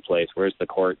the holy place? Where's the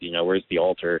court? Where's the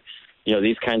altar?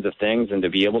 These kinds of things, and to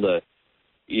be able to,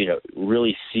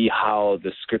 really see how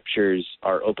the scriptures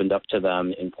are opened up to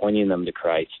them and pointing them to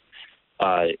Christ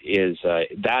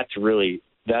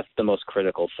that's the most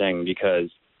critical thing,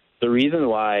 because the reason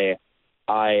why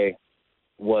I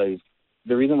was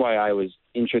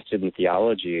interested in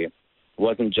theology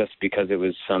wasn't just because it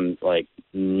was some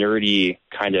nerdy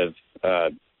kind of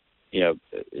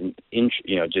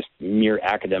just mere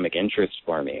academic interest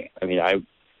for me. I mean, I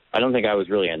don't think I was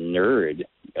really a nerd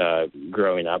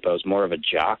growing up. I was more of a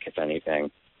jock, if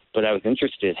anything. But I was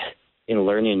interested in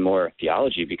learning more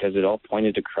theology because it all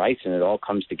pointed to Christ and it all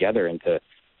comes together. And to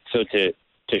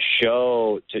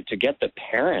get the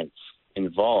parents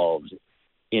involved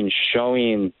in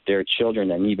showing their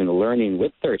children and even learning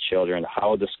with their children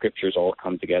how the scriptures all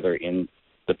come together in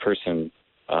the person,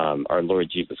 our Lord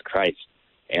Jesus Christ,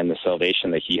 and the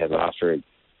salvation that he has offered,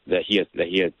 that he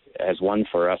has won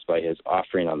for us by his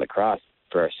offering on the cross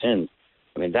for our sins.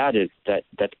 I mean,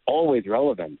 that's always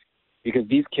relevant, because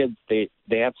these kids, they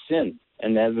have sin,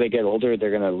 and as they get older,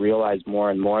 they're going to realize more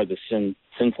and more the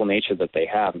sinful nature that they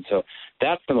have. And so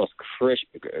that's the most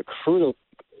crucial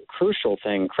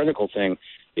thing, critical thing,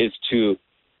 is to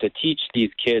teach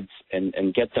these kids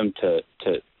and get them to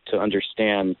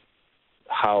understand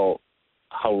how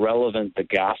relevant the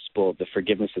gospel, the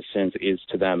forgiveness of sins, is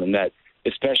to them, and that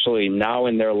especially now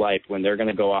in their life when they're going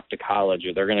to go off to college,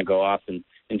 or they're going to go off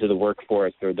into the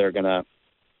workforce, or they're going to,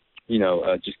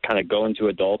 just kind of go into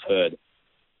adulthood,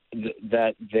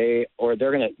 that they're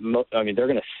going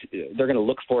to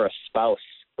look for a spouse,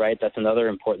 right? That's another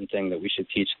important thing that we should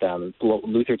teach them.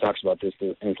 Luther talks about this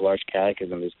in his Large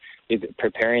Catechism, is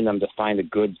preparing them to find a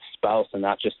good spouse, and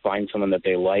not just find someone that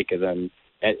they like, and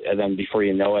then before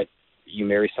you know it, you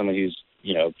marry someone who's,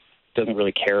 doesn't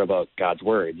really care about God's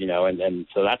word, and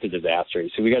so that's a disaster.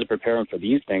 So we got to prepare them for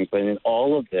these things. But in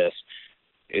all of this,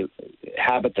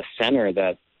 have at the center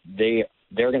that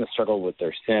they're going to struggle with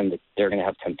their sin, that they're going to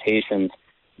have temptations,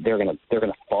 they're going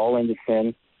to fall into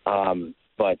sin,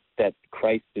 but that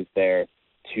Christ is there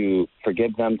to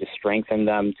forgive them, to strengthen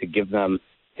them, to give them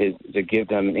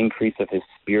an increase of his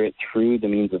Spirit through the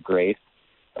means of grace,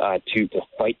 to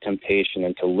fight temptation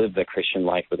and to live the Christian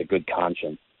life with a good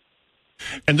conscience.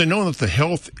 And to know that the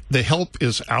help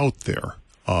is out there.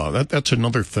 That's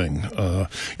another thing.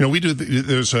 We do.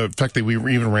 There's a fact that we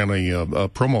even ran a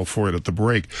promo for it at the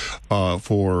break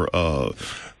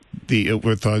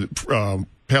with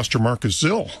Pastor Marcus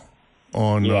Zill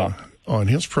on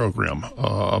his program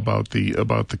about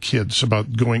the kids,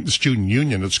 about going the student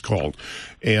union. It's called,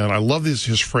 and I love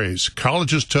his phrase: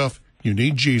 "College is tough. You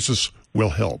need Jesus.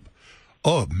 Will help."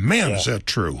 Oh man, is that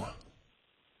true?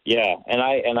 Yeah, and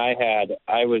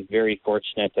I was very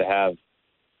fortunate to have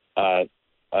a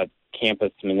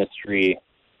campus ministry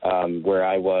where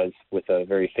I was with a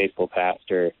very faithful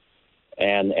pastor,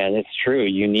 and it's true.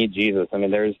 You need Jesus. I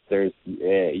mean,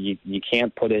 you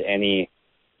can't put it any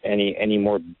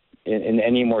more in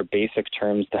any more basic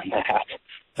terms than that.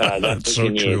 That's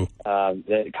so true.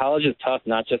 The college is tough,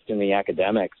 not just in the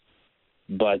academics,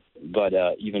 but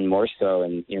even more so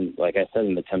in like I said,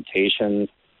 in the temptations.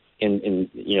 In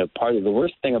part of the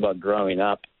worst thing about growing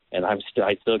up, and I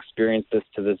still experience this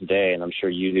to this day, and I'm sure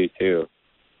you do too,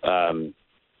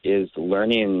 is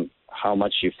learning how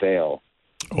much you fail.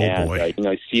 Oh, and, boy.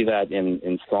 I see that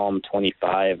in Psalm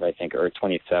 25, I think, or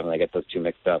 27. I get those two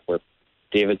mixed up, where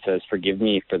David says, "Forgive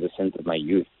me for the sins of my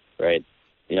youth." Right?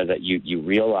 That you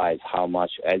realize how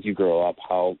much as you grow up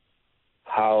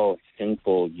how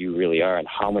sinful you really are, and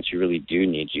how much you really do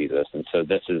need Jesus. And so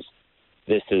this is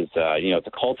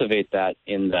to cultivate that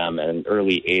in them at an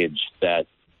early age, that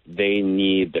they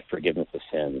need the forgiveness of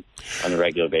sin on a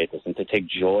regular basis, and to take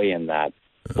joy in that.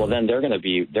 Well, then they're going to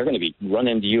be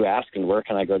running to you asking, "Where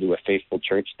can I go to a faithful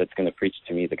church that's going to preach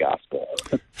to me the gospel?"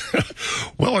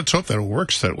 Well, let's hope that it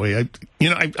works that way.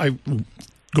 I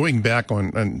going back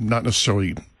on, and not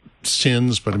necessarily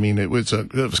sins, but I mean, it was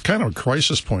kind of a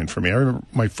crisis point for me. I remember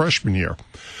my freshman year,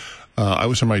 I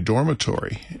was in my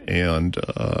dormitory, and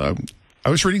I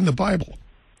was reading the Bible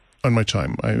on my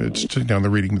time. I was sitting down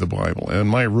there reading the Bible, and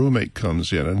my roommate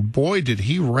comes in, and boy, did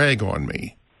he rag on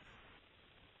me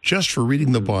just for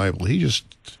reading the Bible. He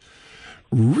just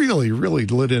really, really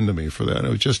lit into me for that. It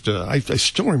was just, I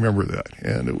still remember that,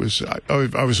 and it was,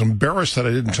 I was embarrassed that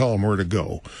I didn't tell him where to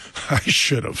go. I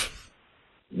should have.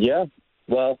 Yeah,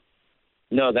 well,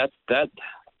 no, that.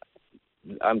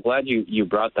 I'm glad you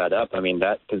brought that up. I mean,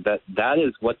 because that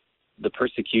is what the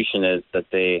persecution is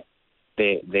that they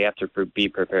have to be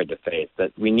prepared to face.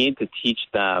 That we need to teach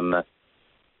them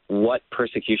what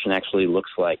persecution actually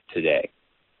looks like today,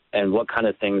 and what kind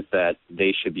of things that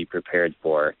they should be prepared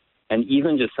for. And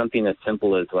even just something as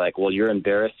simple as like, well, you're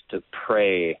embarrassed to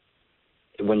pray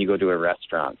when you go to a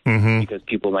restaurant because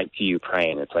people might see you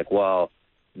praying. It's like, well,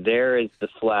 there is the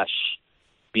flesh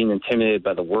being intimidated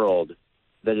by the world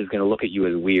that is going to look at you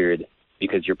as weird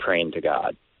because you're praying to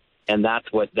God. And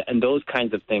and those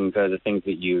kinds of things are the things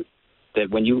that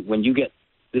when you get,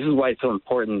 this is why it's so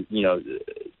important, to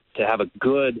have a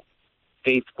good,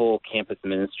 faithful campus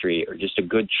ministry, or just a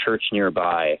good church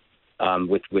nearby,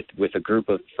 with a group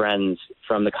of friends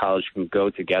from the college who can go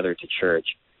together to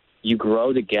church. You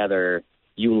grow together,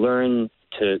 you learn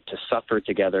to suffer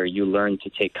together, you learn to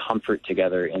take comfort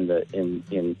together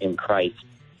in Christ.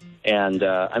 And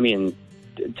I mean,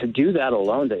 to do that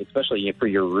alone, especially for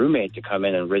your roommate to come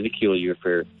in and ridicule you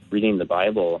for reading the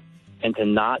Bible, and to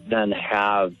not then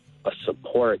have a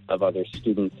support of other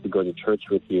students who go to church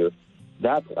with you,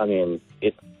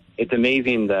 it's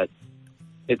amazing that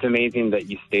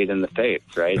you stayed in the faith,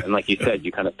 right? And like you said,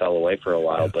 you kind of fell away for a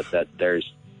while, but that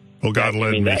there's... Well, God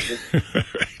led me.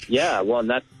 Yeah, well,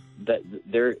 and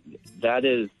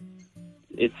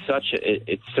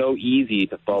it's so easy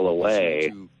to fall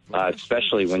away,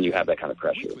 especially when you have that kind of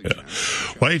pressure. Yeah.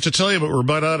 Well, I hate to tell you, but we're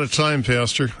about out of time,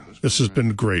 Pastor. This has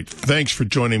been great. Thanks for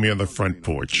joining me on the front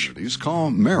porch.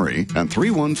 Call Mary at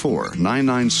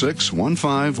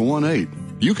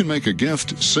 314-996-1518. You can make a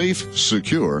gift safe,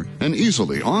 secure, and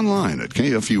easily online at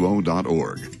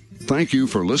kfuo.org. Thank you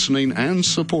for listening and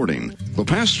supporting The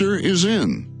Pastor is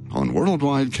In on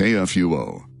Worldwide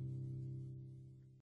KFUO.